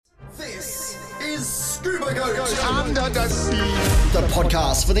is Scuba Goat Under the Sea, the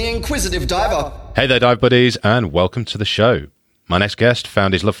podcast for the inquisitive diver. Hey there, dive buddies, and welcome to the show. My next guest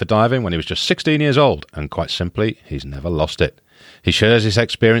found his love for diving when he was just 16 years old, and quite simply, he's never lost it. He shares his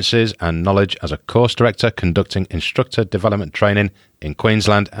experiences and knowledge as a course director conducting instructor development training in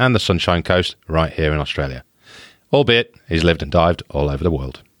Queensland and the Sunshine Coast right here in Australia. Albeit, he's lived and dived all over the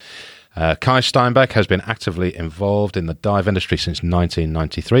world. Kai Steinbeck has been actively involved in the dive industry since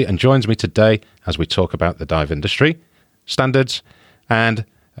 1993 and joins me today as we talk about the dive industry, standards, and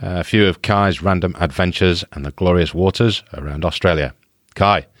a few of Kai's random adventures and the glorious waters around Australia.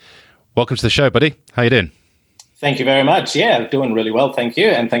 Kai, welcome to the show, buddy. How you doing? Thank you very much. Yeah, doing really well, thank you.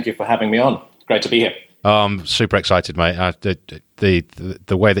 And thank you for having me on. Great to be here. I'm super excited, mate. The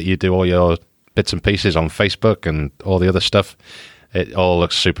way that you do all your bits and pieces on Facebook and all the other stuff, it all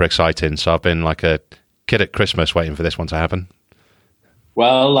looks super exciting. So I've been like a kid at Christmas waiting for this one to happen.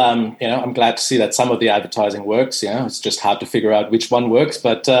 Well, I'm glad to see that some of the advertising works. It's just hard to figure out which one works.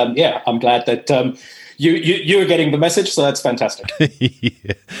 But I'm glad that you're getting the message. So that's fantastic.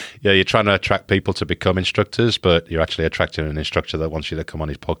 Yeah, you're trying to attract people to become instructors, but you're actually attracting an instructor that wants you to come on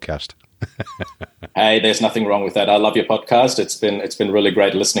his podcast. Hey, there's nothing wrong with that. I love your podcast. It's been really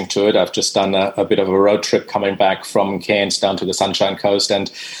great listening to it. I've just done a bit of a road trip coming back from Cairns down to the Sunshine Coast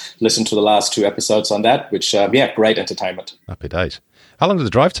and listened to the last 2 episodes on that, which, great entertainment. Happy days. How long did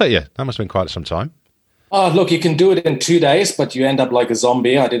the drive take you? That must have been quite some time. Oh, look, you can do it in 2 days, but you end up like a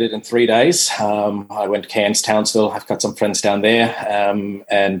zombie. I did it in 3 days. I went to Cairns, Townsville. I've got some friends down there.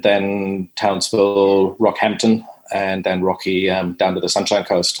 And then Townsville, Rockhampton, and then Rocky down to the Sunshine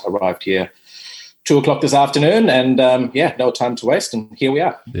Coast. Arrived here 2:00 this afternoon, and no time to waste, and here we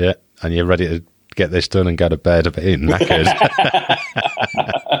are. Yeah, and you're ready to get this done and go to bed a bit knackered.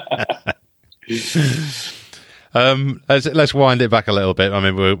 Let's wind it back a little bit. I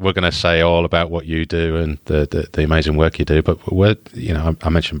mean, we're going to say all about what you do and the amazing work you do, but I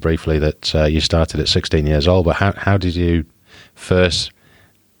mentioned briefly that you started at 16 years old, but how did you first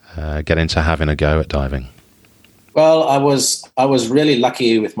get into having a go at diving? Well, I was really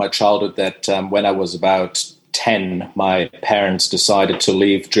lucky with my childhood that when I was about 10, my parents decided to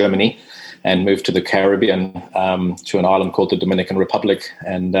leave Germany and move to the Caribbean, to an island called the Dominican Republic.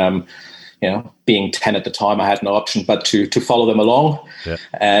 And, being 10 at the time, I had no option but to follow them along. Yeah.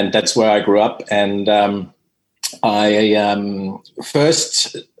 And that's where I grew up. And my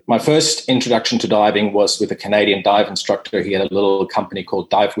first introduction to diving was with a Canadian dive instructor. He had a little company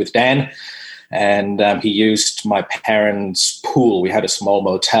called Dive with Dan. And he used my parents' pool. We had a small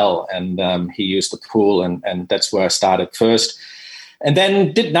motel, and he used the pool, and that's where I started first. And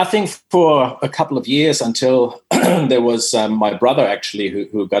then did nothing for a couple of years until there was my brother, actually,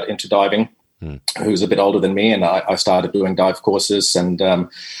 who got into diving, who's a bit older than me, and I started doing dive courses and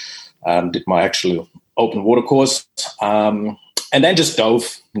did my actual open water course. And then just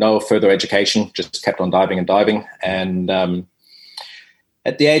dove, no further education, just kept on diving and diving. And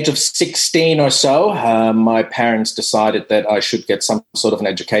at the age of 16 or so, my parents decided that I should get some sort of an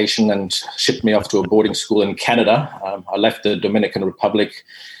education and shipped me off to a boarding school in Canada. I left the Dominican Republic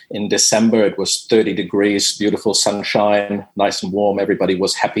in December. It was 30 degrees, beautiful sunshine, nice and warm. Everybody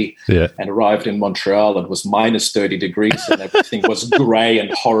was happy. Yeah. And arrived in Montreal. It was minus 30 degrees and everything was gray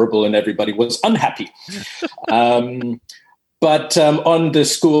and horrible and everybody was unhappy. But on the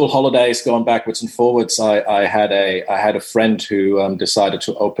school holidays, going backwards and forwards, I had a friend who decided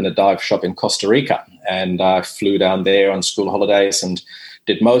to open a dive shop in Costa Rica, and I flew down there on school holidays and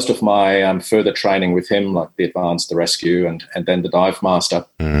did most of my further training with him, like the advanced, the rescue, and then the dive master.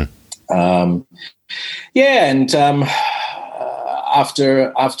 Mm-hmm.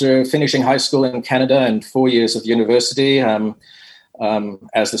 After finishing high school in Canada and 4 years of university,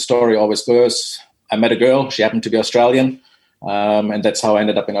 as the story always goes, I met a girl. She happened to be Australian. And that's how I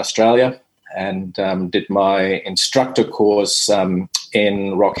ended up in Australia and did my instructor course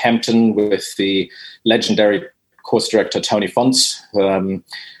in Rockhampton with the legendary course director, Tony Fonts,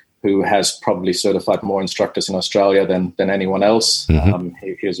 who has probably certified more instructors in Australia than anyone else. Mm-hmm.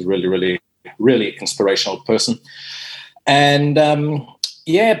 He was a really, really, really inspirational person. And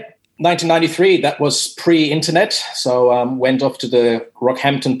 1993, that was pre-internet. So went off to the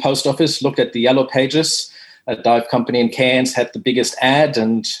Rockhampton post office, looked at the yellow pages. A dive company in Cairns had the biggest ad,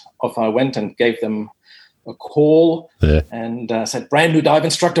 and off I went and gave them a call and said, brand new dive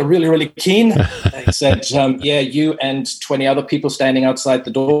instructor, really, really keen. They said, you and 20 other people standing outside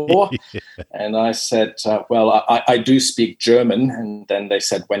the door. And I said, I do speak German. And then they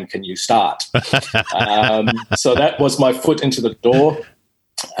said, when can you start? So that was my foot into the door.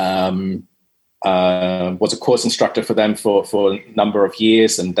 Was a course instructor for them for a number of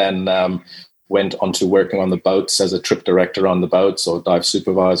years, and then went on to working on the boats as a trip director on the boats or dive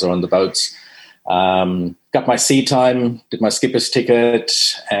supervisor on the boats. Got my sea time, did my skipper's ticket,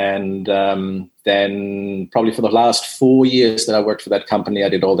 and then probably for the last 4 years that I worked for that company, I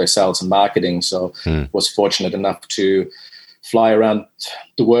did all their sales and marketing. So was fortunate enough to fly around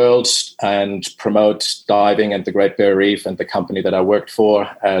the world and promote diving at the Great Barrier Reef and the company that I worked for,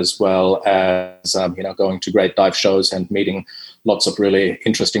 as well as going to great dive shows and meeting lots of really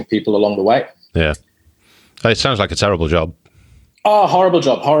interesting people along the way. Yeah, it sounds like a terrible job. Oh, horrible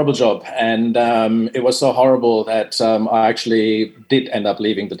job. And it was so horrible that I actually did end up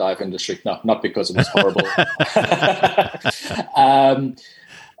leaving the dive industry. No, not because it was horrible.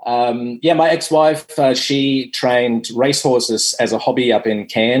 My ex-wife, she trained racehorses as a hobby up in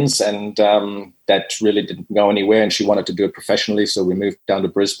Cairns, and that really didn't go anywhere, and she wanted to do it professionally. So we moved down to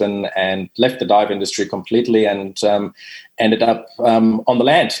Brisbane and left the dive industry completely and ended up on the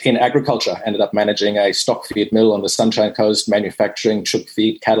land in agriculture, ended up managing a stock feed mill on the Sunshine Coast, manufacturing chook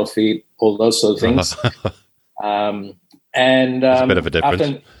feed, cattle feed, all those sort of things. It's a bit of a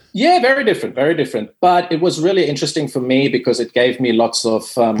difference. Very different. But it was really interesting for me because it gave me lots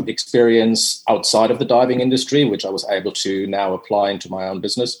of experience outside of the diving industry, which I was able to now apply into my own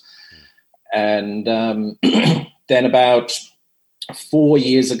business. And then about 4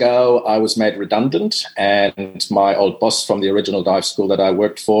 years ago, I was made redundant, and my old boss from the original dive school that I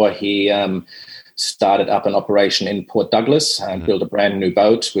worked for, he started up an operation in Port Douglas and built a brand new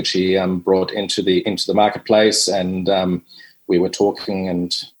boat, which he brought into the marketplace. And we were talking,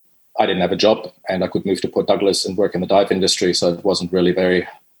 and I didn't have a job, and I could move to Port Douglas and work in the dive industry, so it wasn't really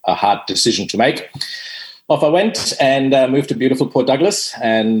a hard decision to make. Off I went and moved to beautiful Port Douglas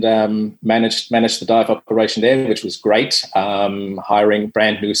and managed the dive operation there, which was great. Hiring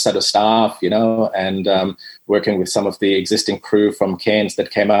brand new set of staff, and working with some of the existing crew from Cairns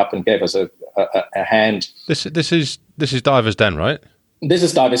that came up and gave us a hand. This is Divers Den, right? This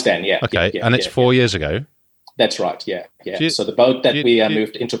is Divers Den, yeah. Okay, and it's 4 years ago. That's right, yeah. So the boat that we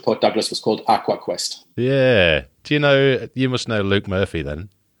moved into Port Douglas was called Aqua Quest. Yeah. You must know Luke Murphy then?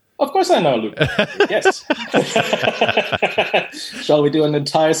 Of course I know Luke Murphy, yes. Shall we do an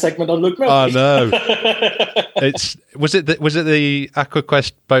entire segment on Luke Murphy? Oh, no. Was it the Aqua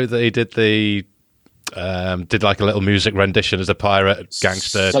Quest boat that he did did like a little music rendition as a pirate,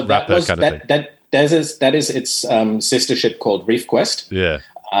 gangster, rapper kind of thing? That is its sister ship called Reef Quest. Yeah.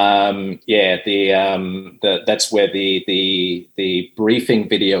 That's where the briefing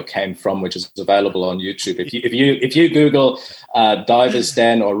video came from, which is available on YouTube. If you Google Divers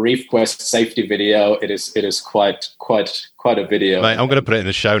Den or Reef Quest safety video, it is quite a video. Mate, I'm going to put it in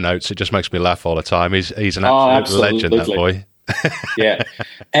the show notes. It just makes me laugh all the time. He's an absolute legend, that boy. Yeah,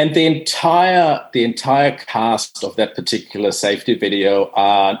 and the entire cast of that particular safety video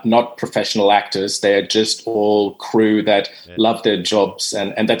are not professional actors. They are just all crew that love their jobs,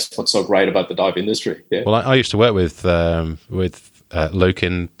 and that's what's so great about the dive industry. Yeah. Well, I used to work with Luke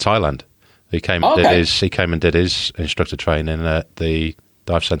in Thailand. He came and did his instructor training at the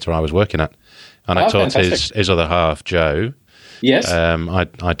dive centre I was working at, and I taught his other half, Jo. Yes,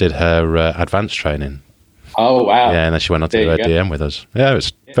 I did her advanced training. Oh, wow. Yeah, and then she went on to do her DM with us. Yeah, it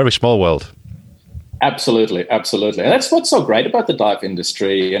was a very small world. Absolutely. And that's what's so great about the dive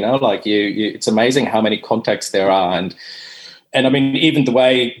industry, like it's amazing how many contacts there are. And I mean, even the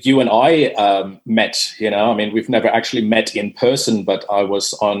way you and I met, we've never actually met in person, but I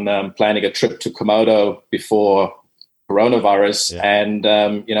was on planning a trip to Komodo before coronavirus and,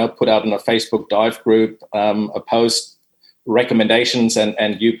 put out in a Facebook dive group a post, recommendations,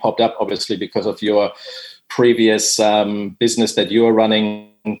 and you popped up, obviously, because of your previous business that you were running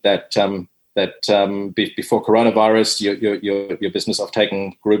that before coronavirus, your business of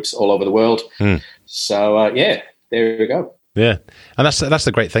taking groups all over the world. So there we go. Yeah, and that's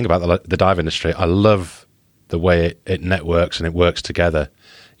the great thing about the dive industry. I love the way it networks and it works together.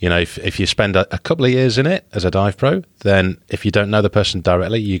 If you spend a couple of years in it as a dive pro, then if you don't know the person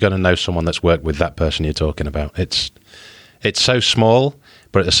directly, you're going to know someone that's worked with that person you're talking about. It's so small,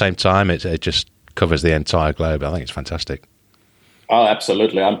 but at the same time, it just covers the entire globe. I think it's fantastic. Oh,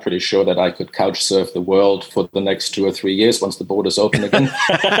 absolutely. I'm pretty sure that I could couch surf the world for the next 2 or 3 years once the borders open again.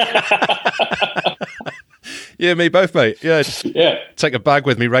 Yeah, me both, mate. Yeah, take a bag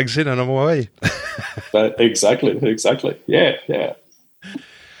with me, regs in, and I'm away. Exactly. Yeah.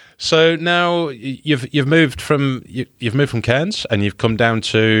 So now you've moved from Cairns and you've come down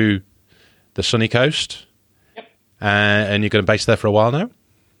to the sunny coast. Yep. And you're going to base there for a while now?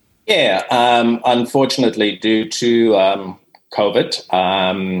 Yeah. Unfortunately, due to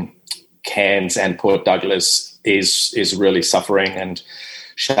COVID, Cairns and Port Douglas is really suffering, and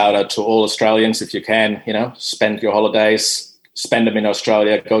shout out to all Australians, if you can, spend your holidays, spend them in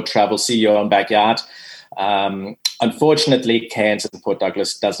Australia, go travel, see your own backyard. Unfortunately, Cairns and Port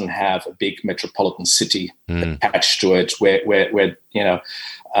Douglas doesn't have a big metropolitan city attached to it where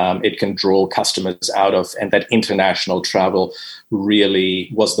it can draw customers out of, and that international travel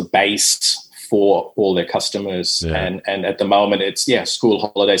really was the base for all their customers. Yeah. And at the moment, it's,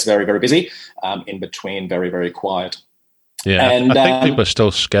 school holidays, very, very busy, in between, very, very quiet. Yeah, and I think people are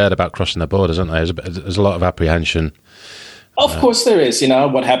still scared about crossing the borders, aren't they? There's a lot of apprehension. Of course there is.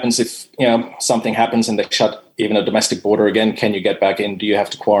 What happens if, something happens and they shut even a domestic border again? Can you get back in? Do you have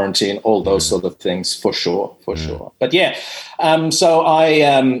to quarantine? All those sort of things, for sure. But so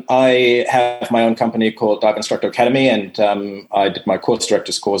I have my own company called Dive Instructor Academy, and I did my course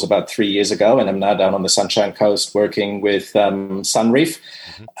director's course about 3 years ago, and I'm now down on the Sunshine Coast working with Sunreef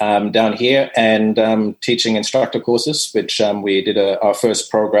down here, and teaching instructor courses, which we did our first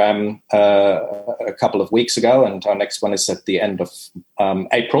program a couple of weeks ago, and our next one is at the end of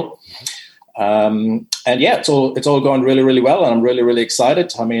April. It's all going really, really well, and I'm really, really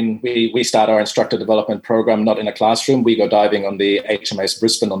excited. I mean, we start our instructor development program not in a classroom. We go diving on the HMAS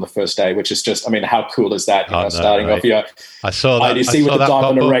Brisbane on the first day, which is just, how cool is that? Starting off your I saw that IDC with the dive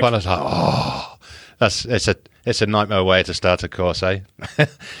on a wreck. And I was like, it's a nightmare way to start a course, eh?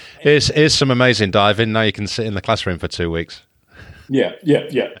 Here's some amazing diving. Now you can sit in the classroom for 2 weeks. Yeah.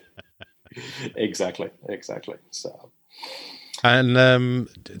 Exactly. So, and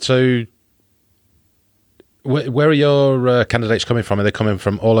so. Where are your candidates coming from? Are they coming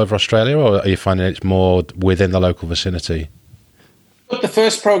from all over Australia, or are you finding it's more within the local vicinity? The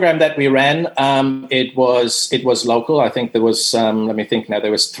first program that we ran, it was local. I think there was, let me think now, there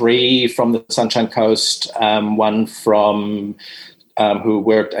was 3 from the Sunshine Coast, one from who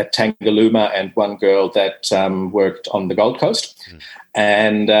worked at Tangalooma, and one girl that worked on the Gold Coast.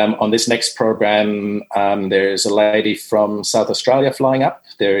 And on this next program, there's a lady from South Australia flying up.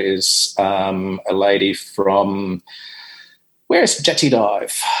 There is a lady from, where's Jetty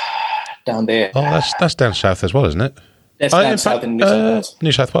Dive? Down there. Oh, that's down south as well, isn't it? That's down south in New South Wales.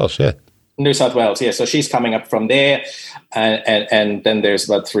 New South Wales, yeah. New South Wales, yeah. So she's coming up from there. And then there's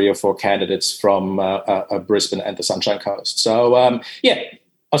about 3 or 4 candidates from Brisbane and the Sunshine Coast. So,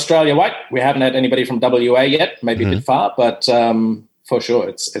 Australia white. We haven't had anybody from WA yet, maybe a bit far, but for sure,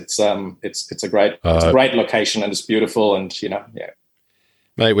 it's a great location, and it's beautiful, and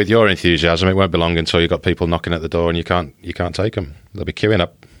Mate, with your enthusiasm, it won't be long until you've got people knocking at the door and you can't take them. They'll be queuing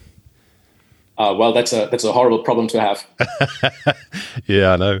up. Well, that's a horrible problem to have.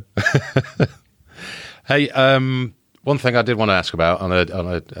 Yeah, I know. Hey, one thing I did want to ask about on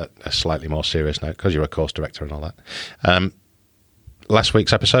a slightly more serious note, because you're a course director and all that. Last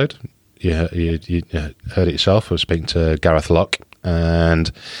week's episode, you heard it yourself. I was speaking to Gareth Locke,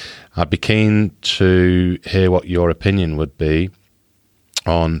 and I'd be keen to hear what your opinion would be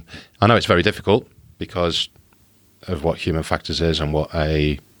on. I know it's very difficult because of what human factors is and what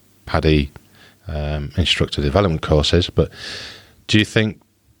a PADI instructor development course is, but do you think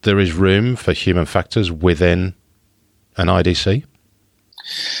there is room for human factors within an IDC?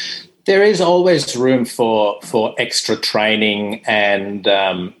 There is always room for extra training and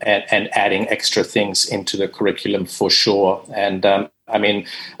adding extra things into the curriculum, for sure. And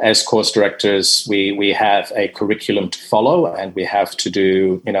as course directors, we have a curriculum to follow, and we have to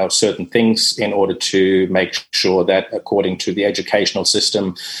do certain things in order to make sure that, according to the educational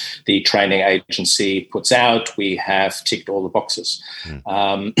system the training agency puts out, we have ticked all the boxes.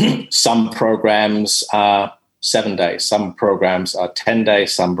 Some programs are 7 days, some programs are 10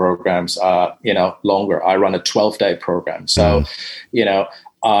 days, some programs are longer. I run a 12-day program, so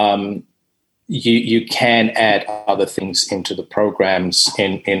you can add other things into the programs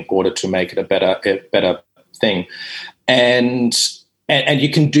in order to make it a better thing, and you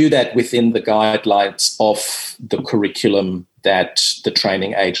can do that within the guidelines of the curriculum that the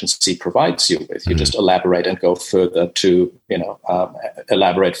training agency provides you with. You just elaborate and go further to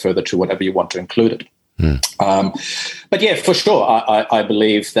elaborate further to whatever you want to include it. But yeah, for sure, I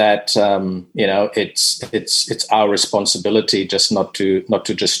believe that it's our responsibility just not to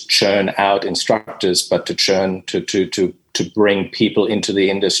just churn out instructors, but to bring people into the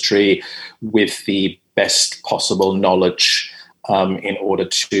industry with the best possible knowledge in order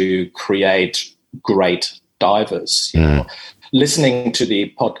to create great divers. Listening to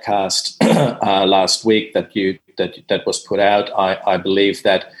the podcast last week that was put out, I believe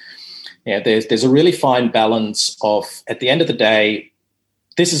that. There's a really fine balance of, at the end of the day,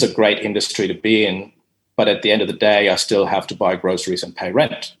 this is a great industry to be in. but at the end of the day, I still have to buy groceries and pay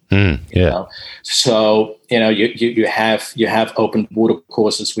rent. Yeah. You know? So, you know, you have open water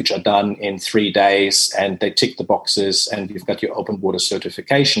courses which are done in 3 days, and they tick the boxes, and you've got your open water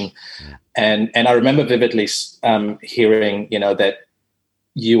certification. And I remember vividly hearing, you know, that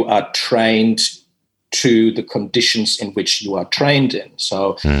you are trained to the conditions in which you are trained in.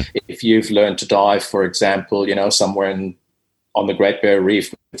 So if you've learned to dive, for example, you know, somewhere on the Great Barrier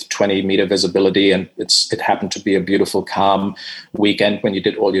Reef with 20-meter visibility, and it happened to be a beautiful, calm weekend when you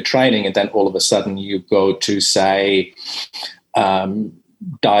did all your training, and then all of a sudden you go to, say,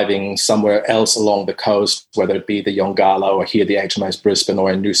 diving somewhere else along the coast, whether it be the Yongala or here the HMAS Brisbane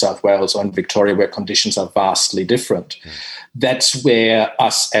or in New South Wales or in Victoria, where conditions are vastly different. That's where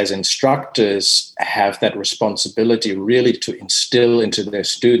us as instructors have that responsibility really to instill into their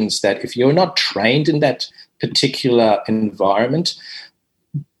students that if you're not trained in that particular environment,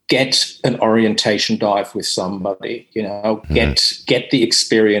 get an orientation dive with somebody, you know, get the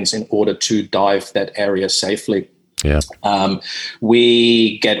experience in order to dive that area safely. Yeah.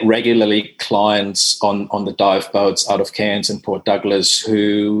 We get regularly clients on the dive boats out of Cairns and Port Douglas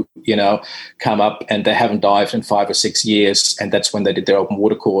who, you know, come up and they haven't dived in 5 or 6 years, and that's when they did their open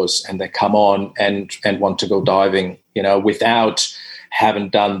water course, and they come on and want to go diving, you know, without having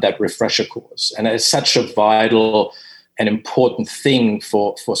done that refresher course. And it's such a vital and important thing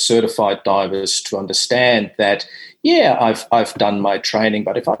for certified divers to understand that, yeah, I've done my training,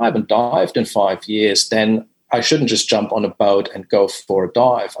 but if I haven't dived in 5 years, then I shouldn't just jump on a boat and go for a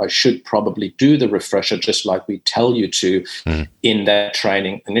dive. I should probably do the refresher just like we tell you to in that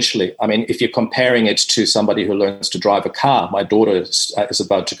training initially. I mean, if you're comparing it to somebody who learns to drive a car, my daughter is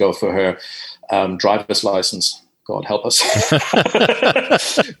about to go for her driver's license. God help us.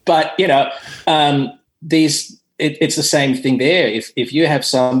 But, you know, it's the same thing there. If you have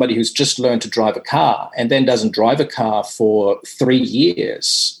somebody who's just learned to drive a car and then doesn't drive a car for 3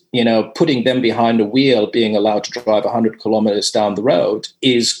 years, you know, putting them behind a wheel, being allowed to drive 100 kilometers down the road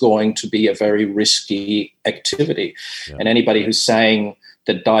is going to be a very risky activity. Yeah. And anybody who's saying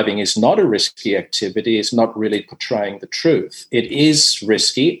that diving is not a risky activity is not really portraying the truth. It is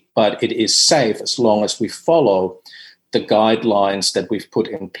risky, but it is safe as long as we follow the guidelines that we've put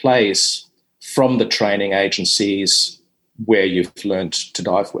in place from the training agencies where you've learned to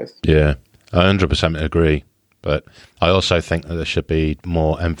dive with. Yeah, I 100% agree. But I also think that there should be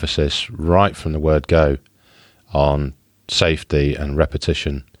more emphasis right from the word go on safety and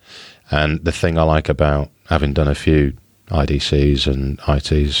repetition. And the thing I like about having done a few IDCs and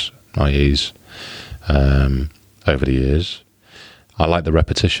ITs, IEs over the years, I like the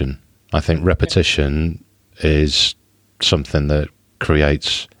repetition. I think repetition is something that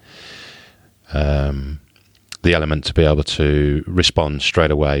creates the element to be able to respond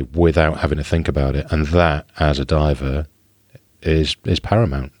straight away without having to think about it. And that, as a diver, is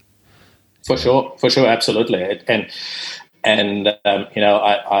paramount. For sure, absolutely. And you know,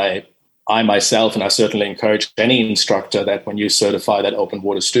 I myself, and I certainly encourage any instructor that when you certify that open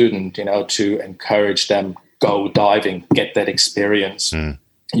water student, you know, to encourage them, go diving, get that experience.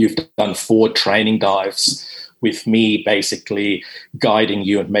 You've done 4 training dives with me, basically guiding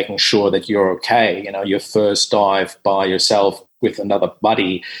you and making sure that you're okay. You know, your first dive by yourself with another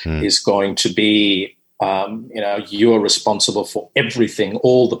buddy is going to be, you know, you're responsible for everything,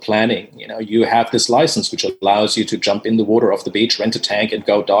 all the planning. You know, you have this license which allows you to jump in the water off the beach, rent a tank, and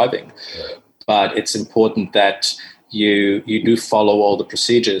go diving. But it's important that you do follow all the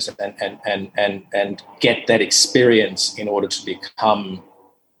procedures and get that experience in order to become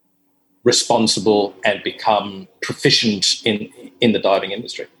responsible and become proficient in the diving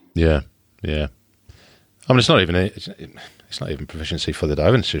industry. Yeah. I mean, it's not even proficiency for the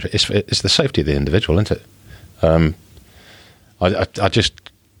diving industry. It's the safety of the individual, isn't it? I just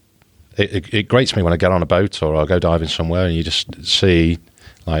it grates me when I get on a boat or I'll go diving somewhere and you just see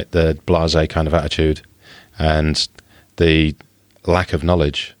like the blasé kind of attitude and the lack of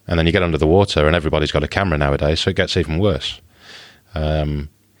knowledge, and then you get under the water and everybody's got a camera nowadays, so it gets even worse.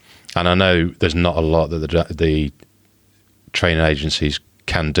 And I know there's not a lot that the training agencies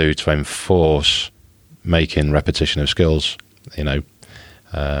can do to enforce making repetition of skills, you know,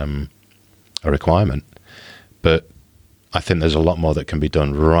 a requirement. But I think there's a lot more that can be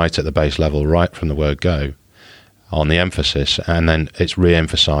done right at the base level, right from the word go, on the emphasis, and then it's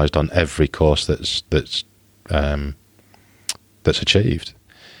re-emphasised on every course that's achieved.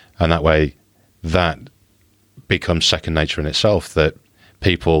 And that way, that becomes second nature in itself, that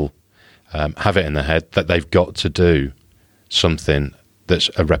people have it in their head that they've got to do something that's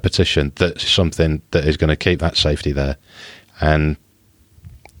a repetition, that's something that is going to keep that safety there, and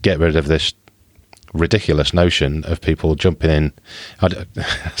get rid of this ridiculous notion of people jumping in.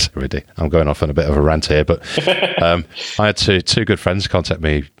 I'm going off on a bit of a rant here, but I had two good friends contact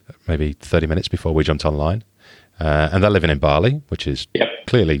me maybe 30 minutes before we jumped online, and they're living in Bali, which is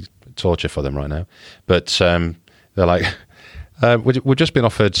clearly torture for them right now. But they're like, we've just been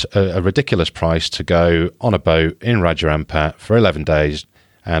offered a ridiculous price to go on a boat in Raja Ampat for 11 days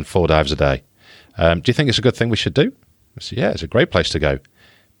and 4 dives a day. Do you think it's a good thing we should do? I said, yeah, it's a great place to go.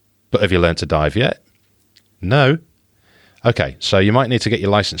 But have you learned to dive yet? No. Okay, so you might need to get your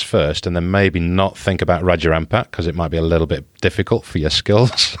license first and then maybe not think about Raja Ampat because it might be a little bit difficult for your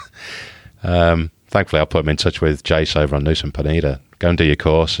skills. Thankfully, I'll put them in touch with Jace over on Nusa Penida. Go and do your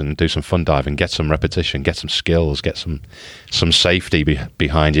course and do some fun diving, get some repetition, get some skills, get some safety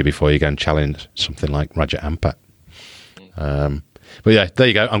behind you before you go and challenge something like Raja Ampat. But yeah, there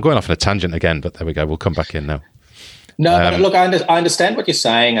you go. I'm going off on a tangent again, but there we go. We'll come back in now. No, but look, I understand what you're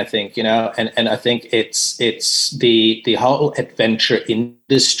saying. I think, and I think it's the whole adventure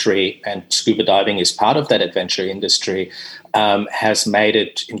industry, and scuba diving is part of that adventure industry, has made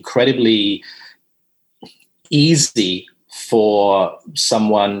it incredibly easy for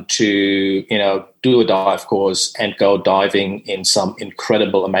someone to, do a dive course and go diving in some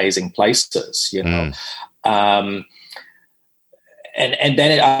incredible, amazing places, And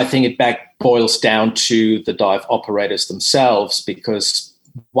then I think it boils down to the dive operators themselves, because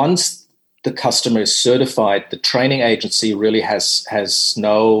once the customer is certified, the training agency really has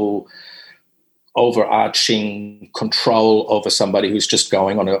no overarching control over somebody who's just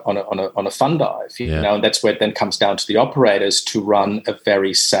going on a fun dive, and that's where it then comes down to the operators to run a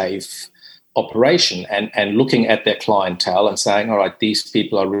very safe operation and looking at their clientele and saying, all right, these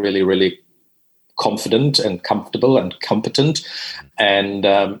people are really, really confident and comfortable and competent, and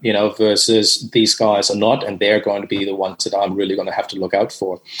versus these guys are not, and they're going to be the ones that I'm really going to have to look out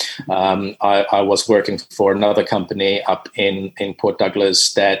for. I was working for another company up in Port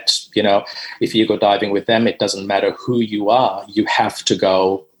Douglas that, if you go diving with them, it doesn't matter who you are, you have to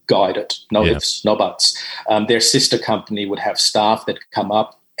go guided, no ifs, no buts. Their sister company would have staff that come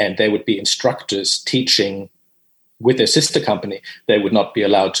up and they would be instructors teaching with their sister company. They would not be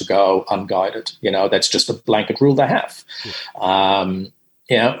allowed to go unguided. That's just a blanket rule they have.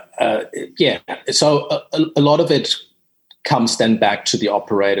 So a lot of it comes then back to the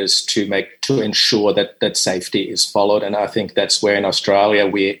operators to ensure that safety is followed. And I think that's where in Australia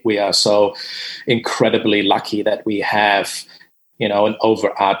we are so incredibly lucky that we have, an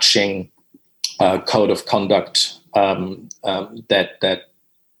overarching code of conduct that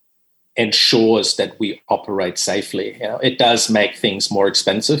ensures that we operate safely. It does make things more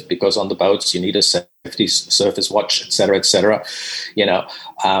expensive because on the boats you need a safety surface watch, et cetera,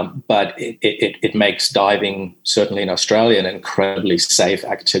 but it makes diving, certainly in Australia, an incredibly safe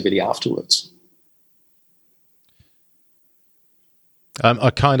activity afterwards. I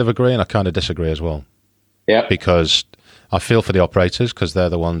kind of agree and I kind of disagree as well. Yeah. Because I feel for the operators because they're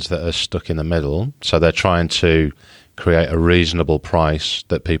the ones that are stuck in the middle. So they're trying to create a reasonable price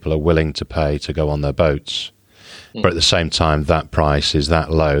that people are willing to pay to go on their boats. But at the same time, that price is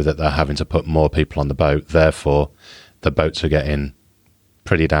that low that they're having to put more people on the boat. Therefore, the boats are getting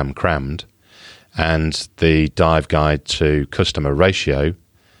pretty damn crammed. And the dive guide to customer ratio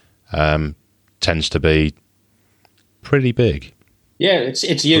tends to be pretty big. Yeah,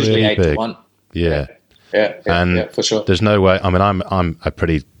 it's usually 8 to 1. Yeah. Yeah, for sure. There's no way. I mean, I'm a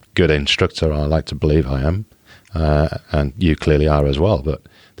pretty good instructor. I like to believe I am. And you clearly are as well, but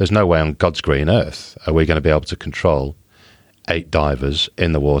there's no way on God's green earth are we going to be able to control 8 divers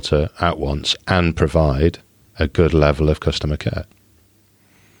in the water at once and provide a good level of customer care.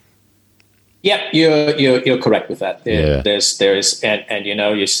 Yeah, you're correct with that. There is, and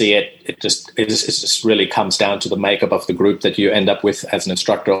you see it. It just really comes down to the makeup of the group that you end up with as an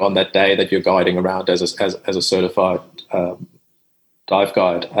instructor on that day that you're guiding around as a certified dive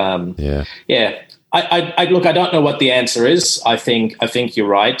guide. I look. I don't know what the answer is. I think you're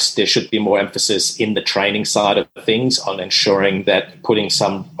right. There should be more emphasis in the training side of things on ensuring that putting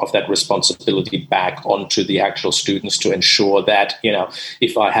some of that responsibility back onto the actual students to ensure that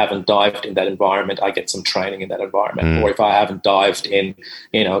if I haven't dived in that environment, I get some training in that environment, or if I haven't dived in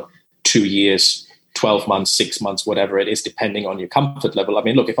 2 years, 12 months, 6 months, whatever it is, depending on your comfort level. I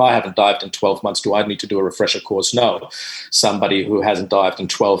mean, look, if I haven't dived in 12 months, do I need to do a refresher course? No. Somebody who hasn't dived in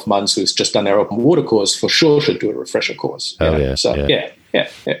 12 months, who's just done their open water course, for sure should do a refresher course. Yeah.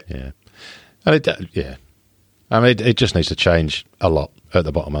 I mean, it just needs to change a lot at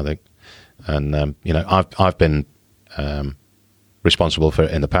the bottom, I think. And, I've been responsible for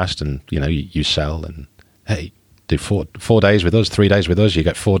it in the past, and, you sell and, hey, do 4 days with us, 3 days with us. You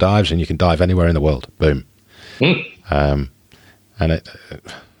get 4 dives, and you can dive anywhere in the world. Boom. And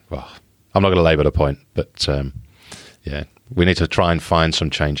well, I'm not going to labour the point, but yeah, we need to try and find some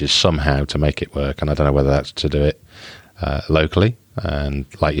changes somehow to make it work. And I don't know whether that's to do it locally. And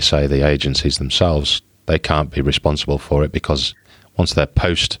like you say, the agencies themselves, they can't be responsible for it, because once they're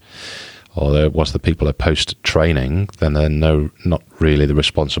once the people are post training, then they're not really the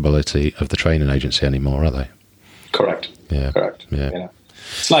responsibility of the training agency anymore, are they? Correct. Yeah. Correct. Yeah.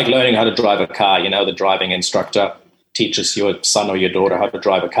 It's like learning how to drive a car. The driving instructor teaches your son or your daughter how to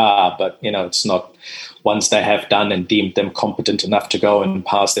drive a car, but it's not once they have done and deemed them competent enough to go and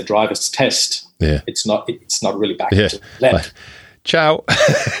pass their driver's test. Yeah. It's not really back to left. Ciao.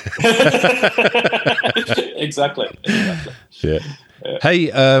 Exactly. Yeah. Hey,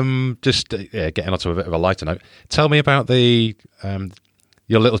 just getting onto a bit of a lighter note. Tell me about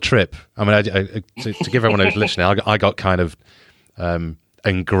your little trip. I mean, to give everyone who's listening, I got kind of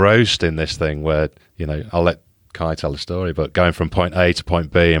engrossed in this thing where I'll let Kai tell the story, but going from point A to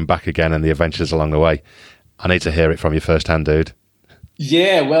point B and back again, and the adventures along the way. I need to hear it from you firsthand, dude.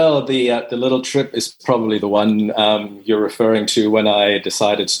 Yeah, well, the little trip is probably the one you're referring to when I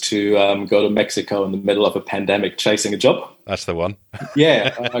decided to go to Mexico in the middle of a pandemic chasing a job. That's the one.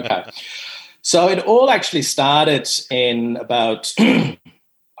 Yeah, okay. So it all actually started in about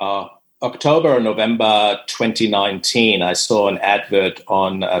October or November 2019. I saw an advert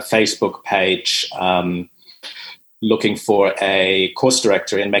on a Facebook page looking for a course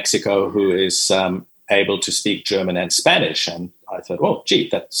director in Mexico who is able to speak German and Spanish. And I thought, oh, gee,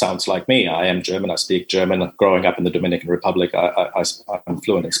 that sounds like me. I am German. I speak German. Growing up in the Dominican Republic, I'm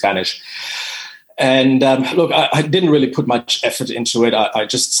fluent in Spanish. And look, I didn't really put much effort into it. I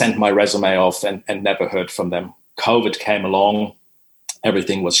just sent my resume off and never heard from them. COVID came along.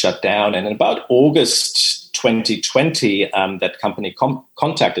 Everything was shut down. And in about August 2020, that company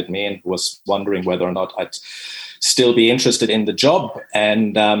contacted me and was wondering whether or not I'd still be interested in the job.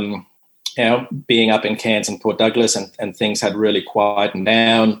 And being up in Cairns and Port Douglas and things had really quietened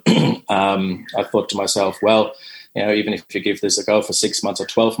down, I thought to myself, well, even if you give this a go for 6 months or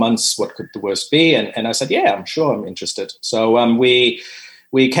 12 months, what could the worst be? And I said, yeah, I'm sure I'm interested. So we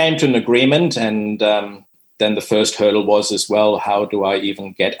came to an agreement, and then the first hurdle was as well, how do I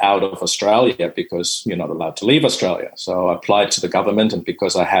even get out of Australia? Because you're not allowed to leave Australia. So I applied to the government, and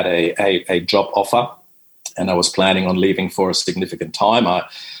because I had a job offer and I was planning on leaving for a significant time,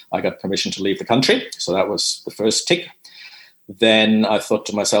 I got permission to leave the country. So that was the first tick. Then I thought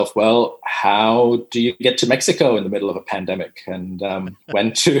to myself, well, how do you get to Mexico in the middle of a pandemic? And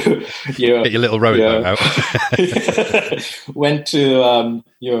went to your little rowboat out. Went to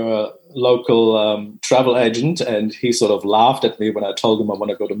your local travel agent, and he sort of laughed at me when I told him I want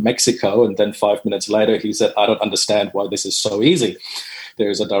to go to Mexico. And then 5 minutes later, he said, I don't understand why this is so easy.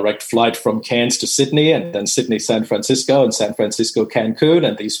 There's a direct flight from Cairns to Sydney, and then Sydney, San Francisco, and San Francisco, Cancun,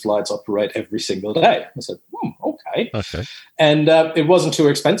 and these flights operate every single day. I said, okay. And it wasn't too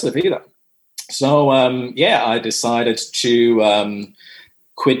expensive either. So, I decided to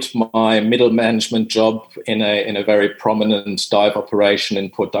quit my middle management job in a very prominent dive operation in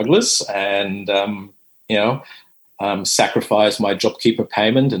Port Douglas and, sacrifice my JobKeeper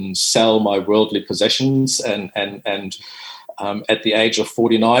payment and sell my worldly possessions and at the age of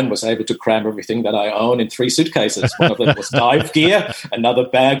 49, was able to cram everything that I own in 3 suitcases. One of them was dive gear, another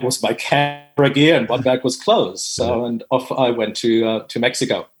bag was my camera gear, and one bag was clothes. So, and off I went to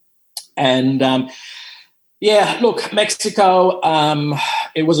Mexico. And Mexico,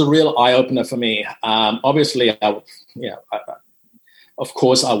 it was a real eye-opener for me. Obviously, of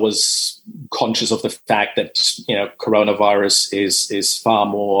course, I was conscious of the fact that, coronavirus is far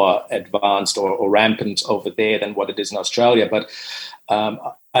more advanced or rampant over there than what it is in Australia. But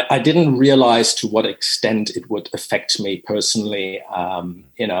I didn't realize to what extent it would affect me personally.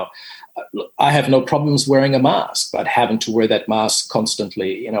 I have no problems wearing a mask, but having to wear that mask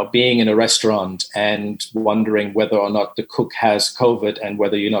constantly, being in a restaurant and wondering whether or not the cook has COVID and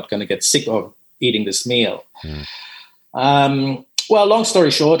whether you're not going to get sick of eating this meal. Well, long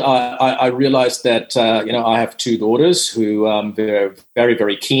story short, I realized that, I have 2 daughters who were very,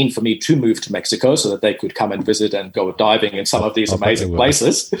 very keen for me to move to Mexico so that they could come and visit and go diving in some of these amazing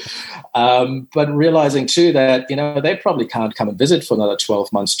places. But realizing, too, that, they probably can't come and visit for another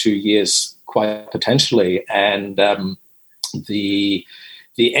 12 months, 2 years, quite potentially. And the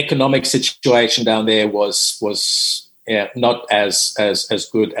economic situation down there was not as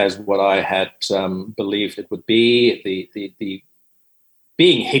good as what I had believed it would be. The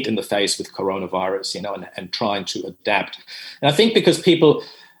being hit in the face with coronavirus, and trying to adapt. And I think because people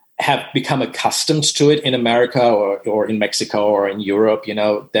have become accustomed to it in America or in Mexico or in Europe,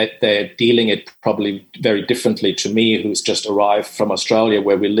 that they're dealing it probably very differently to me, who's just arrived from Australia,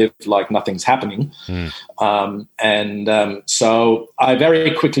 where we live like nothing's happening. So I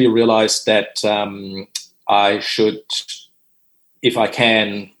very quickly realized that I should, if I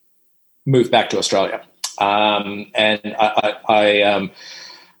can, move back to Australia. And I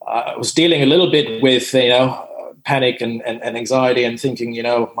was dealing a little bit with, panic and anxiety and thinking,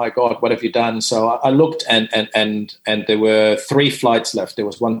 my God, what have you done? So I looked and there were 3 flights left. There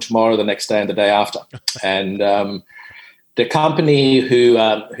was one tomorrow, the next day, and the day after. And the company who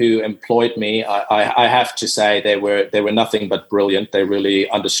employed me, I have to say they were nothing but brilliant. They really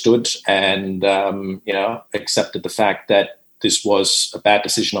understood and accepted the fact that this was a bad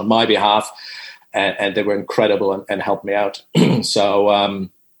decision on my behalf, and they were incredible and helped me out. So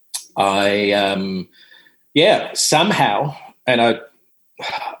somehow, and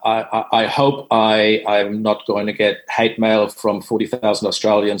I hope I'm not going to get hate mail from 40,000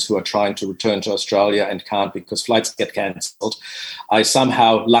 Australians who are trying to return to Australia and can't because flights get cancelled. I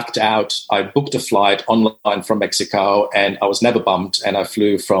somehow lucked out. I booked a flight online from Mexico, and I was never bumped. And I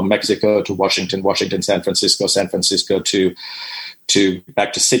flew from Mexico to Washington, San Francisco to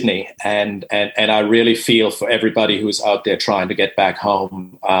back to Sydney, and I really feel for everybody who's out there trying to get back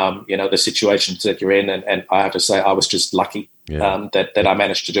home. The situations that you're in, and I have to say I was just lucky that I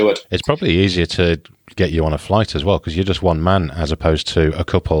managed to do it. It's probably easier to get you on a flight as well because you're just one man as opposed to a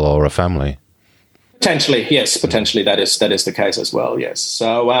couple or a family. Potentially, yes. Potentially, that is the case as well. Yes.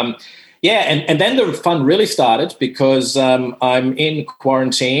 So. And then the fun really started because I'm in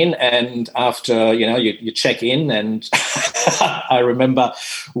quarantine, and after you check in, and I remember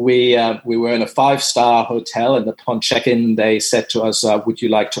we were in a 5-star hotel, and upon check-in they said to us, "Would you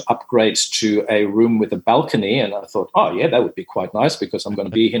like to upgrade to a room with a balcony?" And I thought, "Oh yeah, that would be quite nice because I'm going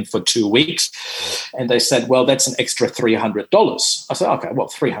to be in for 2 weeks." And they said, "Well, that's an extra $300." I said, "Okay, well,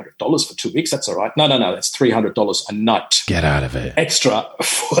 $300 for 2 weeks, that's all right." No, that's $300 a night. Get out of it. Extra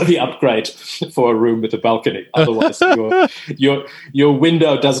for the upgrade for a room with a balcony. Otherwise, your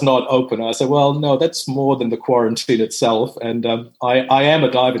window does not open. I said, well, no, that's more than the quarantine itself. And I am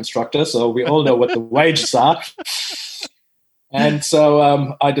a dive instructor, so we all know what the wages are. And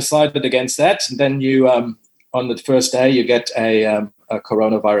so I decided against that. And then you, on the first day, you get a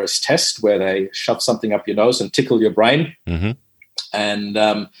coronavirus test where they shove something up your nose and tickle your brain. Mm-hmm. And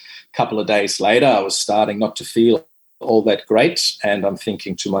a couple of days later, I was starting not to feel all that great, and I'm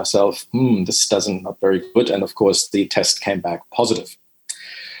thinking to myself, this doesn't not very good. And of course the test came back positive.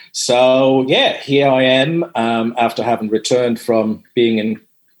 So here I am after having returned from being in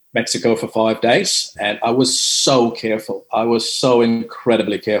Mexico for 5 days, and I was so careful. I was so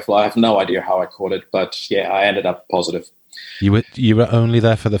incredibly careful. I have no idea how I caught it, but I ended up positive. You were only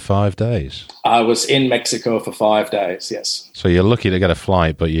there for the 5 days? I was in Mexico for 5 days, yes. So you're lucky to get a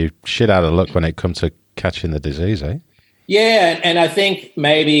flight, but you shit out of luck when it comes to catching the disease, eh? Yeah, and I think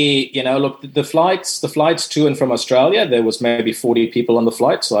maybe, look, the flights to and from Australia, there was maybe 40 people on the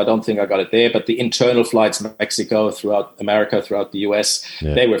flight, so I don't think I got it there. But the internal flights, Mexico, throughout America, throughout the US,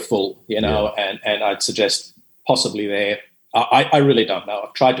 they were full, and I'd suggest possibly there. I really don't know.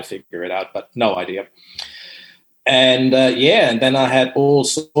 I've tried to figure it out, but no idea. And and then I had all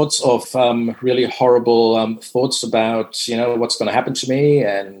sorts of really horrible thoughts about, what's going to happen to me,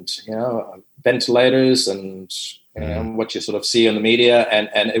 and, ventilators and what you sort of see in the media,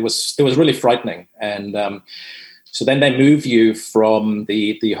 and it was really frightening. And so then they move you from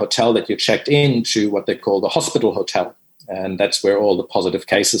the hotel that you checked in to what they call the hospital hotel, and that's where all the positive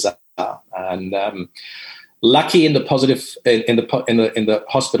cases are. And lucky in the positive in the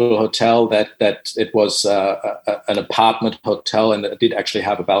hospital hotel that it was an apartment hotel, and it did actually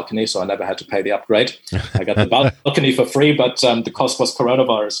have a balcony, so I never had to pay the upgrade. I got the balcony for free, but the cost was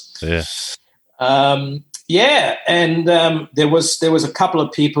coronavirus. And there was a couple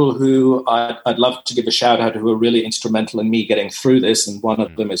of people who I'd love to give a shout out who were really instrumental in me getting through this, and one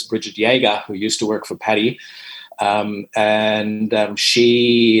of them is Bridget Yeager, who used to work for Paddy.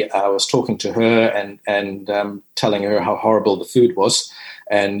 She was talking to her and telling her how horrible the food was.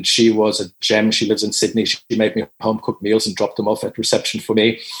 And she was a gem. She lives in Sydney. She made me home-cooked meals and dropped them off at reception for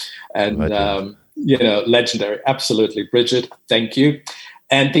me. And, legendary. Absolutely. Bridget, thank you.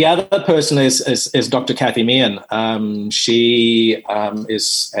 And the other person is Dr. Kathy Meehan. She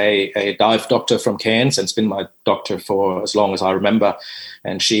is a dive doctor from Cairns and has been my doctor for as long as I remember.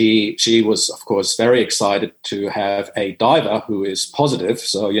 And she was, of course, very excited to have a diver who is positive.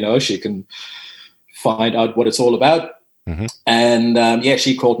 So, she can find out what it's all about. And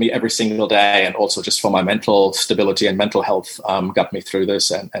she called me every single day, and also just for my mental stability and mental health, got me through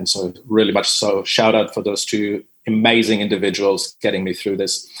this. And so really much so, shout out for those two amazing individuals getting me through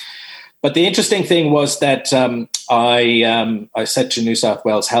this. But the interesting thing was that I said to New South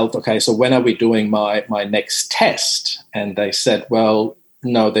Wales Health, okay, so when are we doing my next test? And they said, well,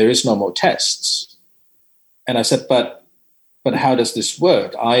 no, there is no more tests. And I said, but how does this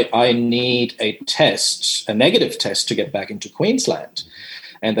work? I need a test, a negative test, to get back into Queensland.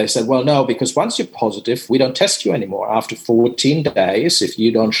 And they said, well, no, because once you're positive, we don't test you anymore. After 14 days, if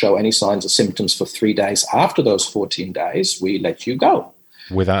you don't show any signs or symptoms for 3 days after those 14 days, we let you go.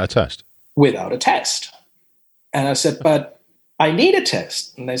 Without a test? Without a test. And I said, but I need a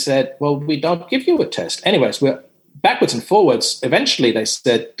test. And they said, well, we don't give you a test. Anyways, we're backwards and forwards. Eventually, they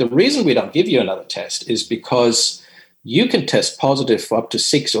said, the reason we don't give you another test is because you can test positive for up to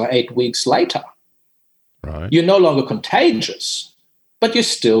 6 or 8 weeks later. Right. You're no longer contagious, but you're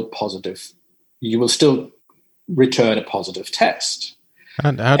still positive. You will still return a positive test.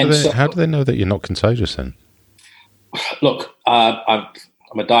 And how do they know that you're not contagious then? Look,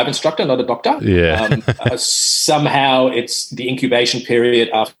 I'm a dive instructor, not a doctor. Yeah. Somehow it's the incubation period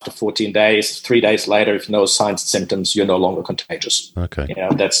after 14 days. 3 days later, if no signs and symptoms, you're no longer contagious. Okay.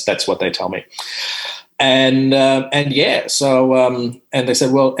 That's what they tell me. And they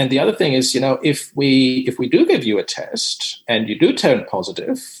said, well, and the other thing is, if we do give you a test and you do turn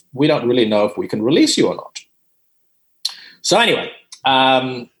positive, we don't really know if we can release you or not. So anyway,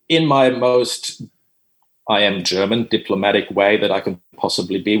 in my most I am German diplomatic way that I can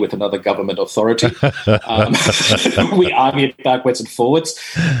possibly be with another government authority. We argued backwards and forwards,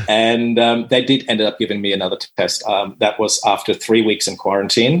 and they did end up giving me another test. That was after 3 weeks in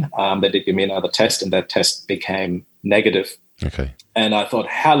quarantine. They did give me another test, and that test became negative. Okay. And I thought,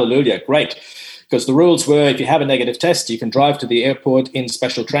 hallelujah, great. Because the rules were, if you have a negative test, you can drive to the airport in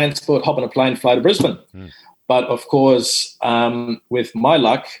special transport, hop on a plane, fly to Brisbane. But of course, with my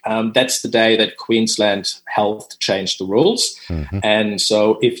luck, that's the day that Queensland Health changed the rules. And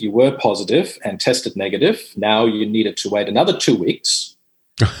so if you were positive and tested negative, now you needed to wait another 2 weeks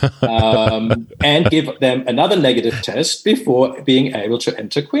and give them another negative test before being able to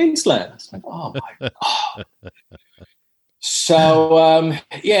enter Queensland. It's like, oh, my God. So,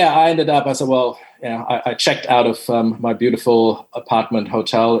 I ended up, I said, well, I checked out of my beautiful apartment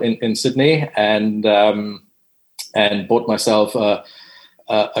hotel in Sydney and bought myself a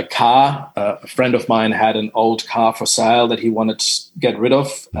car. A friend of mine had an old car for sale that he wanted to get rid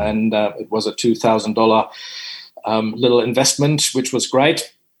of, and it was a $2,000 little investment, which was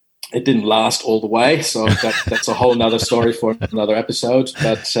great. It didn't last all the way, so that's a whole nother story for another episode.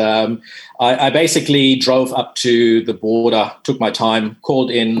 But I basically drove up to the border, took my time, called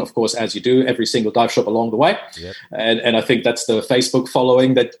in, of course, as you do, every single dive shop along the way. Yep. And I think that's the Facebook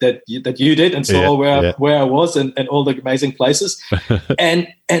following that you did, and saw where I was and all the amazing places. and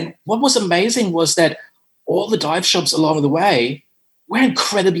what was amazing was that all the dive shops along the way were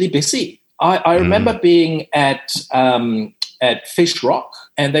incredibly busy. I remember being at Fish Rock,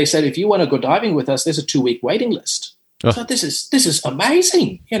 and they said, if you want to go diving with us, there's a 2-week waiting list. So this is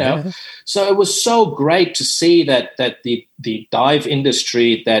amazing, Yeah. So it was so great to see that the dive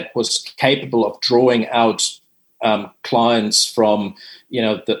industry that was capable of drawing out clients from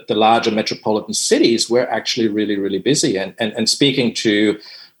the larger metropolitan cities were actually really, really busy. And speaking to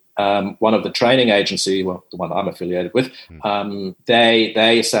one of the training agency, well, the one I'm affiliated with,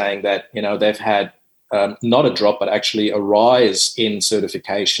 they saying that they've had not a drop, but actually a rise in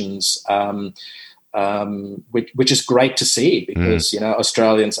certifications, which is great to see, because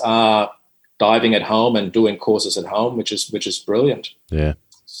Australians are diving at home and doing courses at home, which is brilliant. Yeah.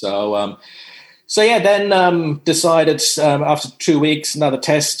 So then decided after 2 weeks, another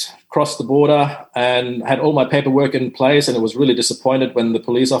test, crossed the border, and had all my paperwork in place, and I was really disappointed when the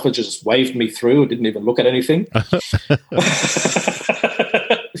police officer just waved me through, didn't even look at anything.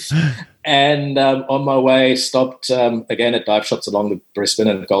 And on my way, stopped again at dive shops along the Brisbane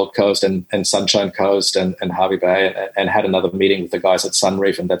and Gold Coast and Sunshine Coast and Harvey Bay, and had another meeting with the guys at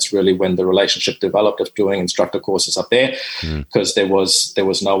Sunreef, and that's really when the relationship developed of doing instructor courses up there, because there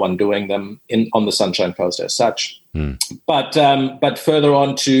was no one doing them on the Sunshine Coast as such. But further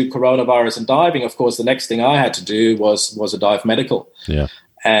on to coronavirus and diving, of course, the next thing I had to do was a dive medical. Yeah,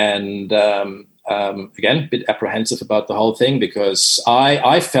 and again, a bit apprehensive about the whole thing, because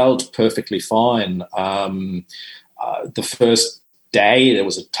I felt perfectly fine. The first day there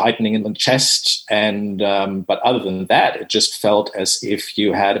was a tightening in the chest, but other than that, it just felt as if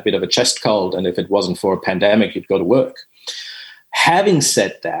you had a bit of a chest cold, and if it wasn't for a pandemic, you'd go to work. Having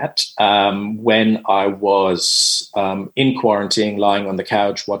said that, when I was in quarantine, lying on the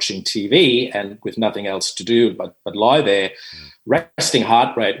couch watching TV and with nothing else to do but lie there, resting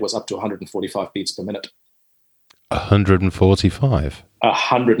heart rate was up to 145 beats per minute. 145?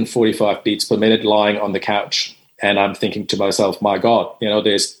 145 beats per minute lying on the couch. And I'm thinking to myself, my God,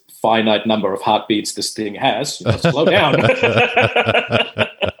 there's finite number of heartbeats this thing has. Slow down.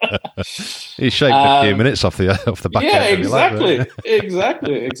 You shaved a few minutes off the back end. Yeah,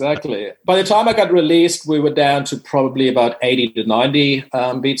 exactly. By the time I got released, we were down to probably about 80 to 90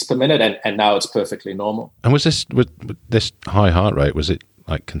 beats per minute, and now it's perfectly normal. And was this high heart rate, was it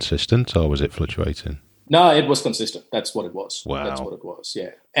like consistent or was it fluctuating? No, it was consistent. That's what it was. Wow. That's what it was. Yeah,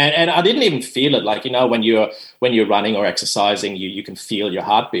 and I didn't even feel it. Like when you're running or exercising, you can feel your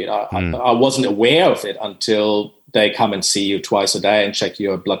heartbeat. I wasn't aware of it until they come and see you twice a day and check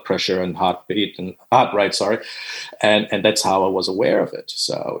your blood pressure and heart rate. And that's how I was aware of it.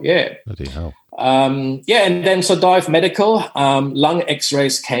 So yeah. Bloody hell. And then so Dive Medical, lung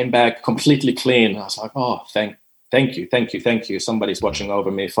X-rays came back completely clean. I was like, oh, Thank you. Somebody's watching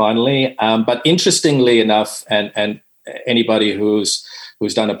over me finally. But interestingly enough, and anybody who's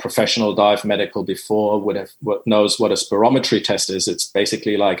done a professional Dive Medical before knows what a spirometry test is. It's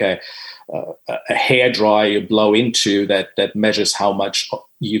basically like a hairdryer you blow into that measures how much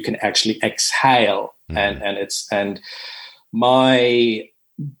you can actually exhale. And my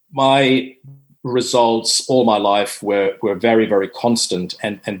results all my life were very, very constant,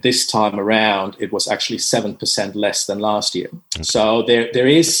 and this time around it was actually 7% less than last year. Okay. So there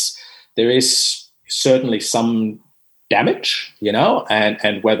is certainly some damage,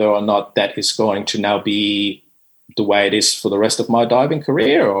 and whether or not that is going to now be the way it is for the rest of my diving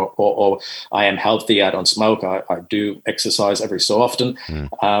career, or I am healthy, I don't smoke, I do exercise every so often,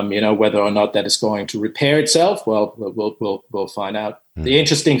 whether or not that is going to repair itself, well, we'll find out. The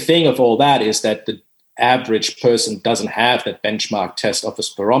interesting thing of all that is that the average person doesn't have that benchmark test of a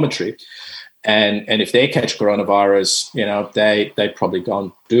spirometry, and if they catch coronavirus, they probably go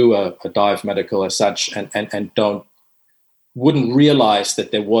and do a Dive Medical as such, and wouldn't realize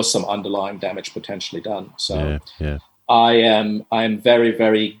that there was some underlying damage potentially done. So yeah. I am very,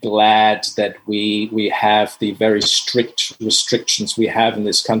 very glad that we have the very strict restrictions we have in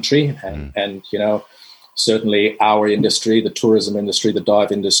this country, and certainly our industry, the tourism industry, the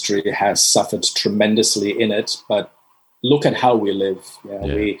dive industry, has suffered tremendously in it. But look at how we live.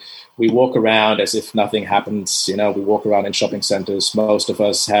 We walk around as if nothing happens. We walk around in shopping centers. Most of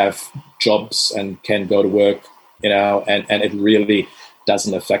us have jobs and can go to work. And it really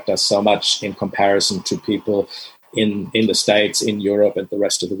doesn't affect us so much in comparison to people in the States, in Europe, and the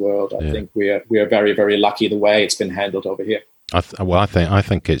rest of the world. I think we are very, very lucky the way it's been handled over here. I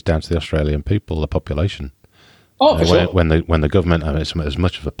think it's down to the Australian people, the population. Oh, for sure. When the government, it's as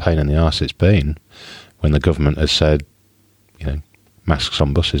much of a pain in the arse it's been, when the government has said, masks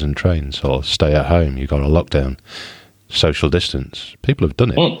on buses and trains, or stay at home, you've got a lockdown, social distance. People have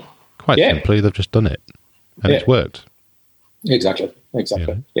done it. Quite simply, they've just done it. And it's worked. Exactly.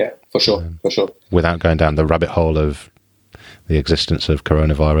 Yeah, for sure. Without going down the rabbit hole of the existence of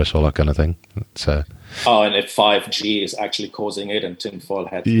coronavirus, all that kind of thing. And if 5G is actually causing it, and tinfoil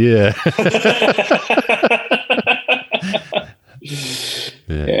hat. Yeah.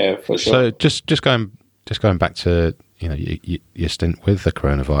 Yeah, for sure. So just going back to your stint with the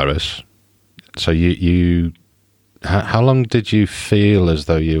coronavirus. So you how long did you feel as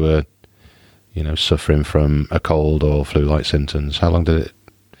though you were suffering from a cold or flu-like symptoms? How long did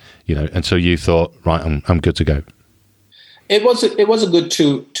it, until you thought, right, I'm good to go? It was a good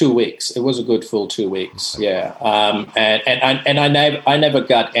two weeks. It was a good full 2 weeks. Yeah. And I never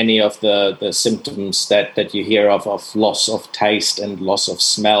got any of the symptoms that you hear of loss of taste and loss of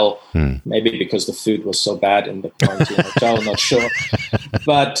smell. Maybe because the food was so bad in the quarantine hotel, I'm not sure.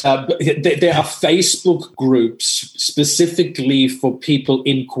 But there are Facebook groups specifically for people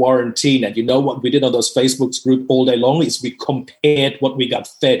in quarantine. And you know what we did on those Facebook groups all day long is we compared what we got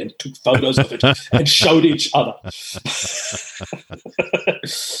fed and took photos of it and showed each other.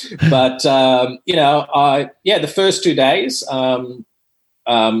 But the first 2 days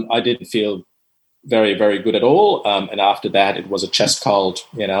I didn't feel very, very good at all, and after that it was a chest cold.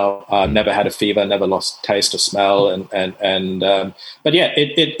 Never had a fever, never lost taste or smell, and but yeah,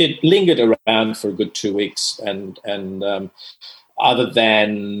 it lingered around for a good 2 weeks, and other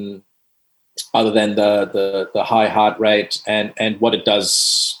than the high heart rate and what it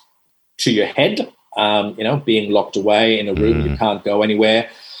does to your head, being locked away in a room, you can't go anywhere,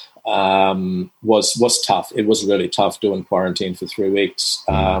 was tough. It was really tough doing quarantine for 3 weeks.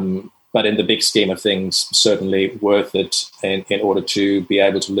 but in the big scheme of things, certainly worth it in order to be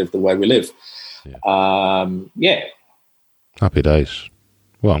able to live the way we live. Yeah. Happy days.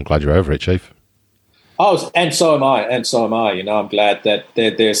 Well, I'm glad you're over it, Chief. Oh, and so am I. I'm glad that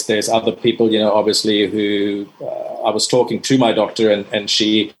there's other people, obviously who I was talking to my doctor, and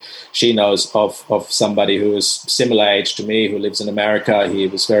she knows of somebody who is similar age to me who lives in America. He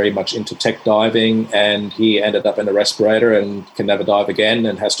was very much into tech diving, and he ended up in a respirator and can never dive again,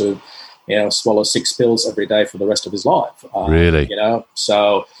 and has to, swallow 6 pills every day for the rest of his life. Really?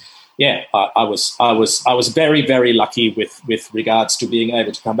 So. Yeah, I was very, very lucky with regards to being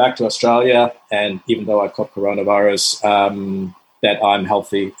able to come back to Australia, and even though I caught coronavirus, that I'm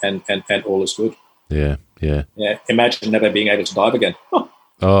healthy and all is good. Yeah. Imagine never being able to dive again.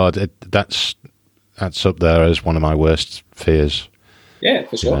 Oh, that's up there as one of my worst fears. Yeah,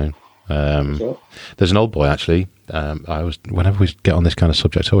 for sure. For sure. There's an old boy actually. Whenever we get on this kind of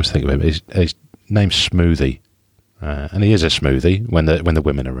subject, I always think of him. His name's Smoothie. And he is a smoothie when the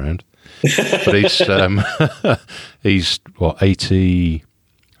women are around. But he's what, 80,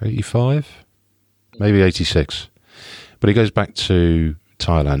 85? Maybe 86. But he goes back to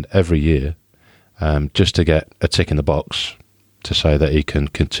Thailand every year just to get a tick in the box to say that he can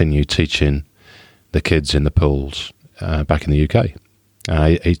continue teaching the kids in the pools back in the UK.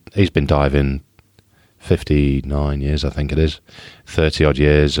 He's been diving 59 years, I think it is, 30-odd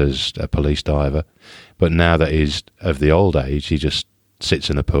years as a police diver. But now that he's of the old age, he just sits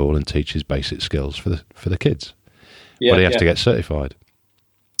in the pool and teaches basic skills for the kids. But he has to get certified.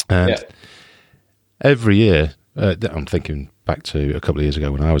 And every year, I'm thinking back to a couple of years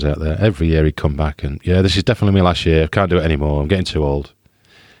ago when I was out there, every year he'd come back and, this is definitely my last year. I can't do it anymore. I'm getting too old.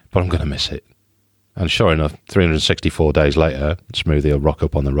 But I'm going to miss it. And sure enough, 364 days later, Smoothie will rock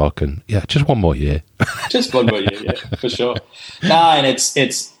up on the rock and, just one more year. Just one more year, yeah, for sure. And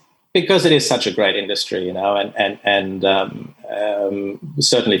it's because it is such a great industry, and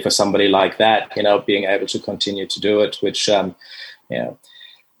certainly for somebody like that, being able to continue to do it, which,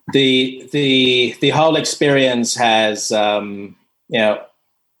 the whole experience has,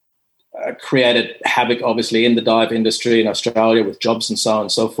 created havoc, obviously, in the dive industry in Australia with jobs and so on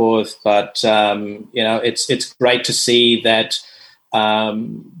and so forth. But, it's great to see that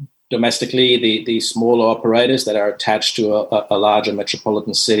domestically, the smaller operators that are attached to a larger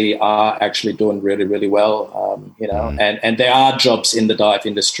metropolitan city are actually doing really, really well, and there are jobs in the dive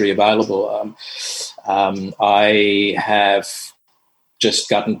industry available. I have just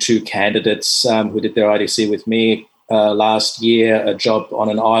gotten 2 candidates who did their IDC with me last year, a job on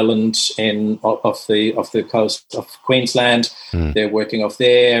an island off the coast of Queensland. They're working off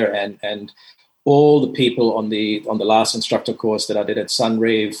there, and all the people on the last instructor course that I did at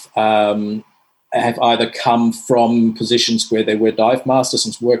Sunreef have either come from positions where they were dive masters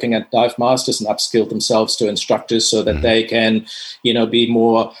and working at dive masters and upskilled themselves to instructors so that they can, be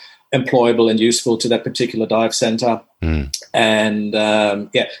more employable and useful to that particular dive center. And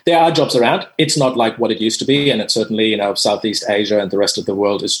there are jobs around. It's not like what it used to be, and it's certainly Southeast Asia and the rest of the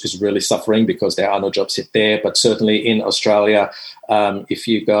world is really suffering because there are no jobs there. But certainly in Australia, if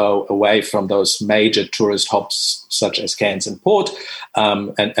you go away from those major tourist hubs such as Cairns and Port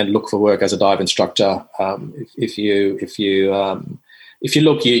and look for work as a dive instructor, if you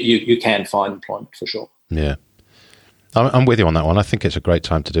look, you can find employment for sure. Yeah. I'm with you on that one. I think it's a great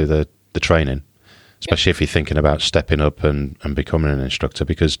time to do the training, especially if you're thinking about stepping up and becoming an instructor,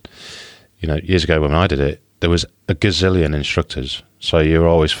 because, years ago when I did it, there was a gazillion instructors. So you're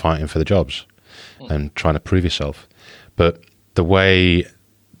always fighting for the jobs and trying to prove yourself. But the way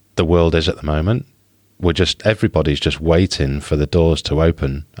the world is at the moment, everybody's just waiting for the doors to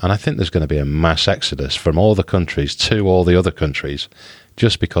open. And I think there's going to be a mass exodus from all the countries to all the other countries,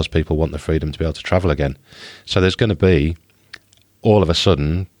 just because people want the freedom to be able to travel again. So there's going to be, all of a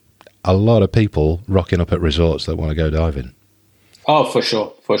sudden, a lot of people rocking up at resorts that want to go diving. Oh, for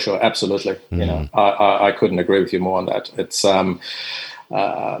sure, absolutely. I couldn't agree with you more on that. It's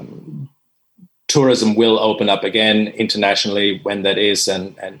tourism will open up again internationally when that is,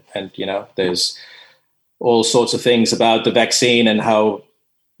 and there's all sorts of things about the vaccine and how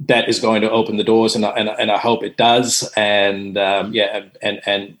that is going to open the doors, and I hope it does. And and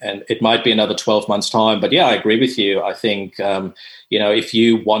it might be another 12 months time, but I agree with you. I think if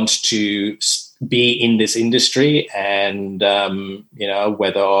you want to be in this industry, and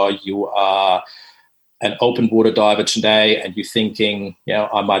whether you are an open water diver today and you're thinking,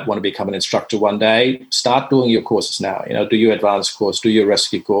 I might want to become an instructor one day, start doing your courses now. Do your advanced course, do your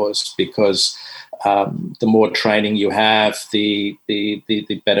rescue course, because the more training you have, the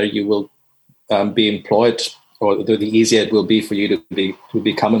better you will be employed or the easier it will be for you to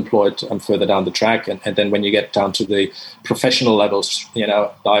become employed further down the track. And then when you get down to the professional levels,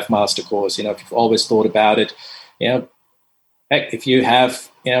 dive master course, if you've always thought about it, heck, if you have,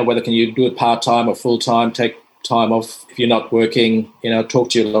 whether can you do it part-time or full-time, take time off. If you're not working, talk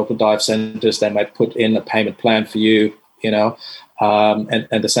to your local dive centers. They might put in a payment plan for you, and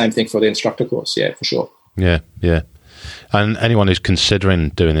the same thing for the instructor course. Yeah, for sure. Yeah. And anyone who's considering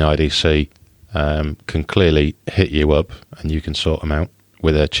doing the IDC can clearly hit you up and you can sort them out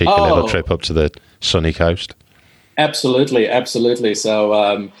with a cheeky little trip up to the sunny coast. Absolutely.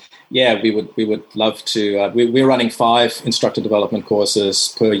 So, we would love to. We're running 5 instructor development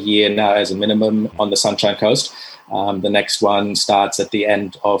courses per year now as a minimum on the Sunshine Coast. The next one starts at the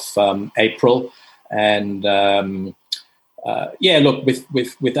end of April. And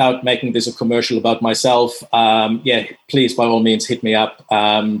without making this a commercial about myself, please, by all means, hit me up,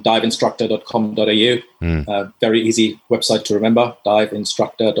 diveinstructor.com.au. Very easy website to remember,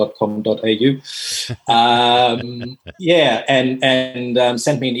 diveinstructor.com.au. And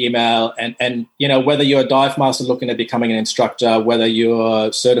send me an email. And whether you're a dive master looking at becoming an instructor, whether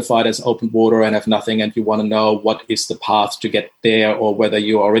you're certified as open water and have nothing and you want to know what is the path to get there, or whether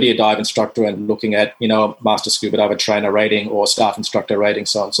you're already a dive instructor and looking at, master scuba diver trainer rating or staff instructor rating,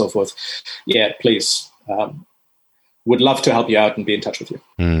 so on and so forth. Yeah, please. Would love to help you out and be in touch with you.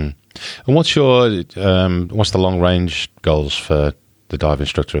 And what's the long range goals for the Dive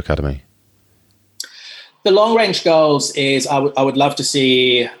Instructor Academy? The long range goals is I would love to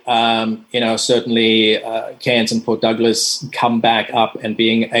see certainly Cairns and Port Douglas come back up and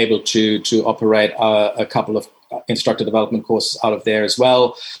being able to operate a couple of instructor development courses out of there as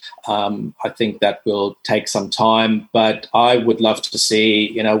well. I think that will take some time, but I would love to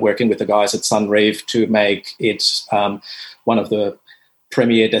see, working with the guys at Sunreef to make it one of the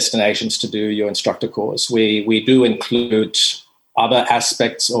premier destinations to do your instructor course. We do include other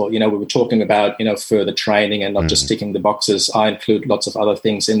aspects, or, we were talking about, further training and not just ticking the boxes. I include lots of other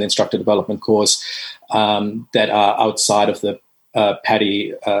things in the instructor development course that are outside of the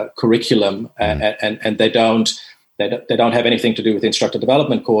PADI curriculum, and they don't have anything to do with the instructor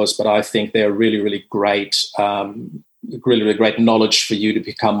development course, but I think they're really, really great, really great knowledge for you to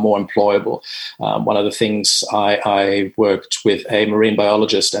become more employable. One of the things I worked with a marine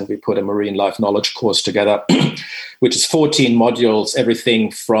biologist, and we put a marine life knowledge course together, which is 14 modules,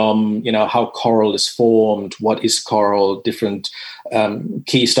 everything from, how coral is formed, what is coral, different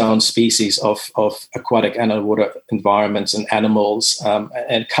keystone species of aquatic and underwater environments and animals,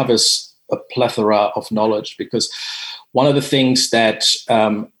 and covers a plethora of knowledge, because one of the things that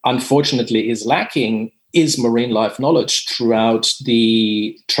unfortunately is lacking is marine life knowledge throughout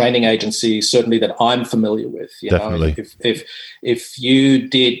the training agencies, certainly that I'm familiar with. Definitely. If you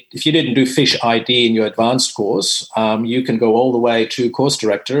didn't do fish ID in your advanced course, you can go all the way to course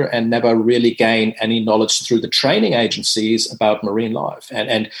director and never really gain any knowledge through the training agencies about marine life.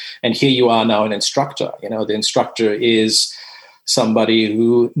 And here you are now an instructor. The instructor is somebody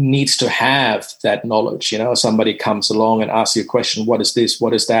who needs to have that knowledge. Somebody comes along and asks you a question: what is this?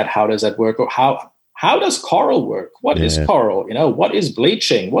 What is that? How does that work? Or how does coral work? What is coral? What is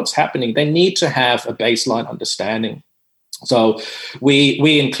bleaching? What's happening? They need to have a baseline understanding. So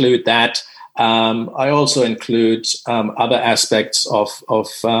we include that. I also include other aspects of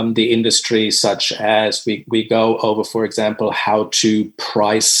the industry, such as we go over, for example, how to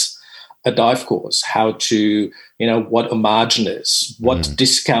price a dive course, how to, what a margin is, what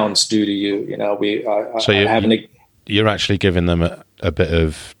discounts do to you. You're actually giving them a bit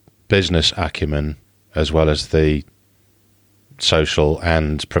of business acumen as well as the social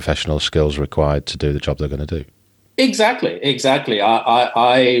and professional skills required to do the job they're going to do. Exactly.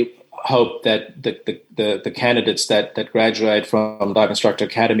 I hope that the candidates that graduate from Dive Instructor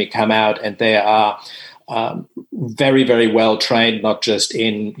Academy come out and they are very, very well trained, not just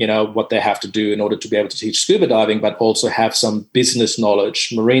in, what they have to do in order to be able to teach scuba diving, but also have some business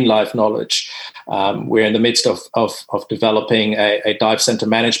knowledge, marine life knowledge. We're in the midst of developing a dive center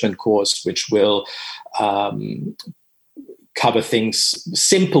management course, which will cover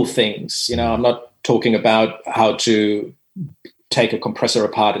simple things. I'm not talking about how to take a compressor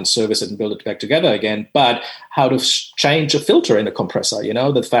apart and service it and build it back together again, but how to change a filter in a compressor.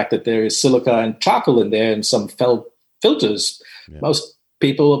 The fact that there is silica and charcoal in there and some filters, most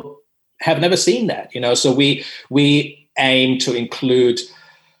people have never seen that. So we aim to include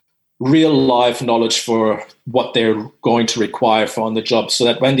real life knowledge for what they're going to require for on the job, so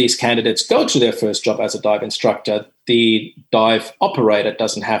that when these candidates go to their first job as a dive instructor, the dive operator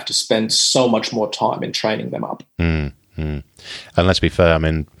doesn't have to spend so much more time in training them up. And let's be fair,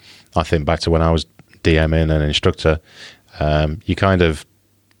 I think back to when I was DMing an instructor, you kind of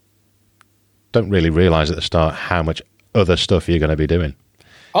don't really realize at the start how much other stuff you're going to be doing.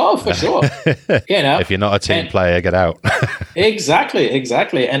 Oh, for sure. If you're not a team player, get out. Exactly.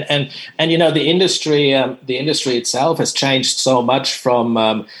 And the industry itself has changed so much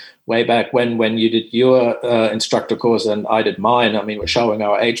from way back when you did your instructor course and I did mine. I mean, we're showing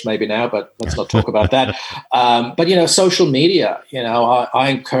our age maybe now, but let's not talk about that. But social media, I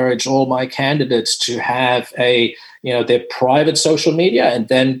encourage all my candidates to have their private social media and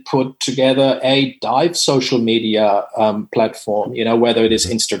then put together a dive social media platform, whether it is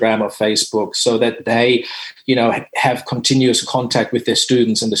Instagram or Facebook, so that they, have continuous contact with their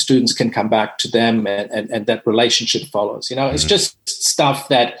students and the students can come back to them and that relationship follows. It's just stuff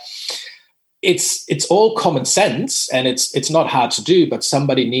that it's all common sense and it's not hard to do, but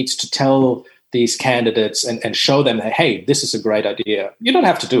somebody needs to tell these candidates and show them that, hey, this is a great idea. You don't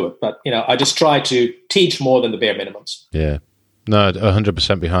have to do it, but, I just try to teach more than the bare minimums. Yeah. No,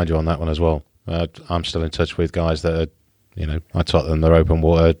 100% behind you on that one as well. I'm still in touch with guys that are, I taught them their open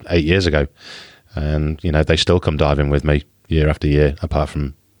water 8 years ago. And, they still come diving with me year after year, apart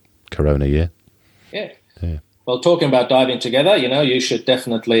from Corona year. Yeah. Well, talking about diving together, you should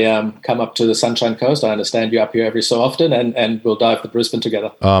definitely come up to the Sunshine Coast. I understand you're up here every so often, and we'll dive to Brisbane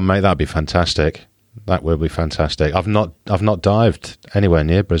together. Oh, mate, that'd be fantastic. That will be fantastic. I've not dived anywhere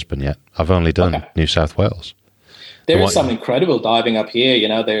near Brisbane yet. I've only done New South Wales. There is some incredible diving up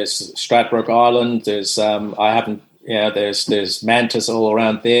here. There's Stradbroke Island. There's there's Mantis all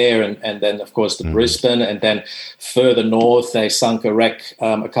around there, and then of course the Brisbane, and then further north they sunk a wreck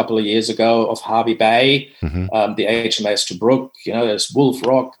a couple of years ago of Harvey Bay, the HMS Tobruk. There's Wolf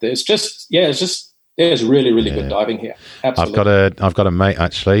Rock. There's really good diving here. Absolutely. I've got a mate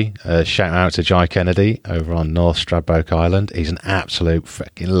actually. Shout out to Jai Kennedy over on North Stradbroke Island. He's an absolute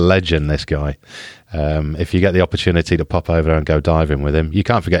fucking legend. This guy. If you get the opportunity to pop over and go diving with him, you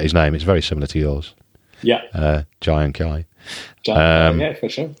can't forget his name. It's very similar to yours. Yeah, Jai and Kai. Yeah, for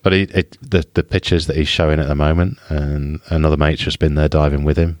sure. But the pictures that he's showing at the moment, and another mate's just been there diving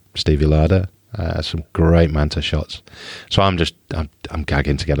with him, Stevie Larder. Some great manta shots. So I'm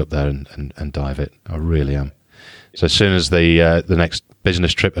gagging to get up there and dive it. I really am. So as soon as the next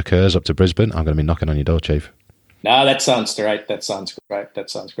business trip occurs up to Brisbane, I'm going to be knocking on your door, Chief. No, that sounds great. That sounds great.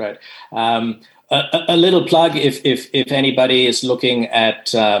 A little plug, if anybody is looking at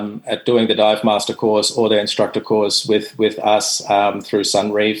doing the Dive Master course or the instructor course with us through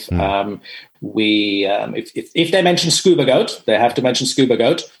Sunreef, if they mention Scuba Goat, they have to mention Scuba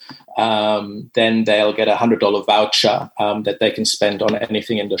Goat. Then they'll get $100 voucher that they can spend on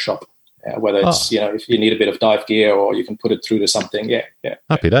anything in the shop. Whether it's if you need a bit of dive gear or you can put it through to something.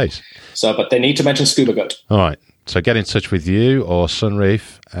 Happy days. So, but they need to mention Scuba Goat. All right. So get in touch with you or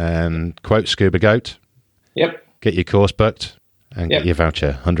Sunreef and quote Scuba Goat. Yep. Get your course booked and get your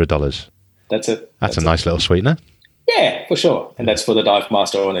voucher, $100. That's it. That's a nice little sweetener. Yeah, for sure. And that's for the Dive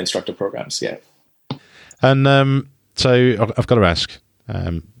Master and instructor programs. Yeah. And so I've got to ask.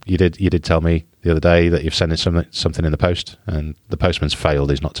 You did tell me the other day that you've sent in something in the post, and the postman's failed.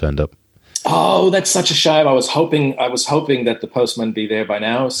 He's not turned up. Oh, that's such a shame. I was hoping that the postman would be there by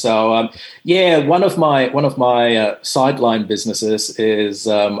now. So, one of my sideline businesses is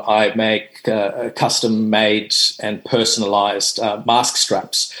I make custom-made and personalized mask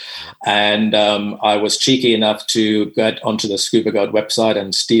straps. And I was cheeky enough to get onto the Scuba Goat website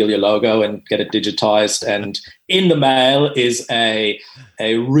and steal your logo and get it digitized. And in the mail is a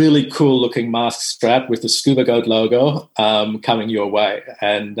really cool-looking mask strap with the Scuba Goat logo coming your way.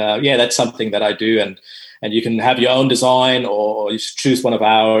 And, that's something that I do. And you can have your own design or you choose one of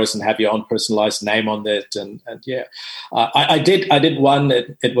ours and have your own personalized name on it. I did one.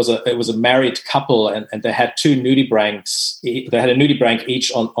 It was a married couple and they had two nudie branks. They had a nudie brank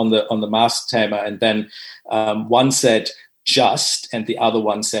each on the mask tamer. And then one said just and the other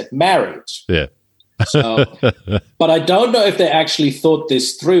one said married. Yeah. So, but I don't know if they actually thought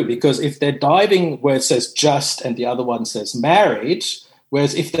this through, because if they're diving where it says just and the other one says married,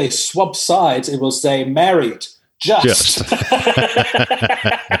 whereas if they swap sides, it will say married just. But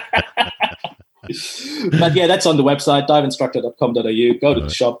that's on the website, diveinstructor.com.au. Go to the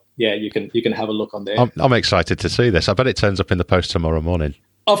shop. Yeah, you can have a look on there. I'm excited to see this. I bet it turns up in the post tomorrow morning.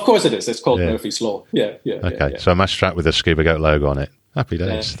 Of course it is. It's called Murphy's Law. Yeah. Okay, so a mask strap with a Scuba Goat logo on it. Happy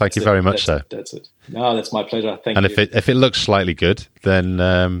days. Thank you very much, sir. That's it. No, that's my pleasure. Thank you. And if it looks slightly good, then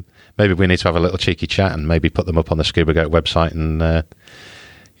maybe we need to have a little cheeky chat and maybe put them up on the Scuba Goat website and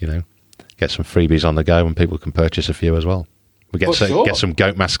get some freebies on the go and people can purchase a few as well. We get some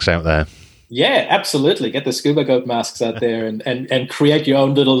goat masks out there. Yeah, absolutely. Get the scuba goat masks out there and create your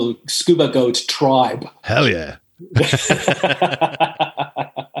own little scuba goat tribe. Hell yeah.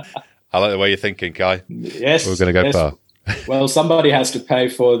 I like the way you're thinking, Kai. Yes. We're going to go far. Well, somebody has to pay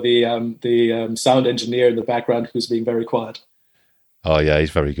for the sound engineer in the background who's being very quiet. Oh, yeah,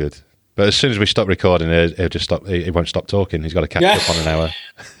 he's very good. But as soon as we stop recording, he'll just stop. He won't stop talking. He's got to catch up on an hour.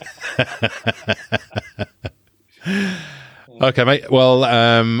 Okay, mate. Well,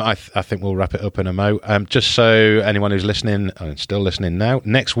 I think we'll wrap it up in a mo. Just so anyone who's listening and still listening now,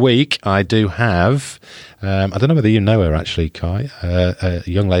 next week I do have, I don't know whether you know her actually, Kai, a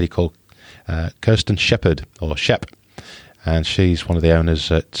young lady called Kirsten Shepherd, or Shep, and she's one of the owners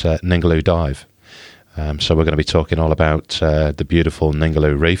at Ningaloo Dive. So we're going to be talking all about the beautiful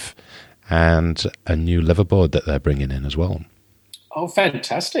Ningaloo Reef and a new liveaboard that they're bringing in as well. Oh,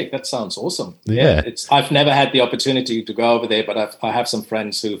 fantastic. That sounds awesome. Yeah. I've never had the opportunity to go over there, but I have some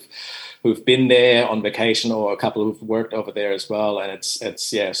friends who've been there on vacation, or a couple who've worked over there as well. And it's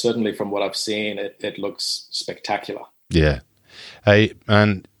certainly from what I've seen, it looks spectacular. Yeah. Hey,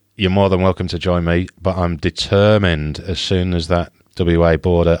 and you're more than welcome to join me, but I'm determined as soon as that WA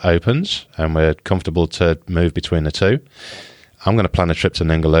border opens and we're comfortable to move between the two, I'm going to plan a trip to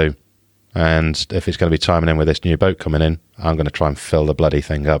Ningaloo. And if it's going to be timing in with this new boat coming in, I'm going to try and fill the bloody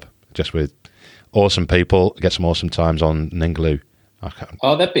thing up just with awesome people, get some awesome times on Ningaloo.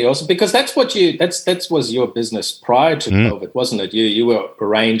 Oh, that'd be awesome, because that was your business prior to COVID, wasn't it? You were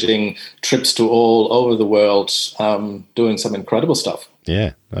arranging trips to all over the world, doing some incredible stuff.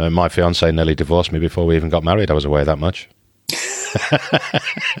 Yeah, my fiance nearly divorced me before we even got married. I was away that much.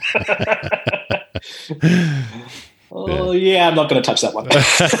 Oh, yeah, I'm not going to touch that one.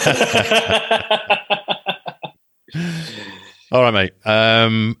 All right, mate.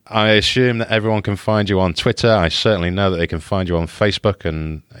 I assume that everyone can find you on Twitter. I certainly know that they can find you on Facebook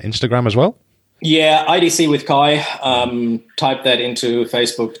and Instagram as well. Yeah, IDC with Kai. Type that into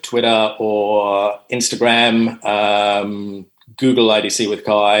Facebook, Twitter, or Instagram. Google IDC with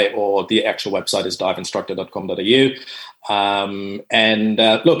Kai, or the actual website is diveinstructor.com.au.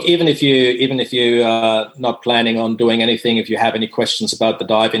 Look, even if you are not planning on doing anything, if you have any questions about the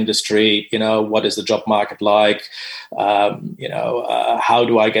dive industry, what is the job market like? How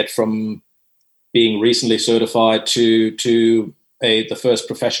do I get from being recently certified to the first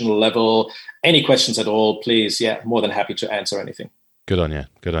professional level? Any questions at all, please. Yeah, more than happy to answer anything. Good on you.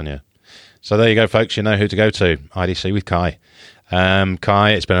 Good on you. So there you go, folks. You know who to go to. IDC with Kai.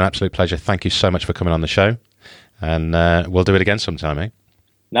 Kai, it's been an absolute pleasure. Thank you so much for coming on the show. And we'll do it again sometime, eh?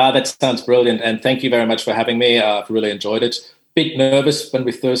 No, that sounds brilliant. And thank you very much for having me. I've really enjoyed it. Bit nervous when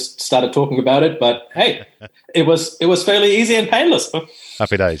we first started talking about it, but hey, it was fairly easy and painless.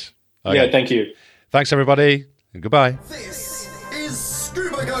 Happy days. Okay. Yeah, thank you. Thanks, everybody. Goodbye. This is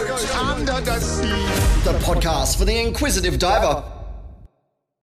Scuba Goat Under the Sea, the podcast for the inquisitive diver.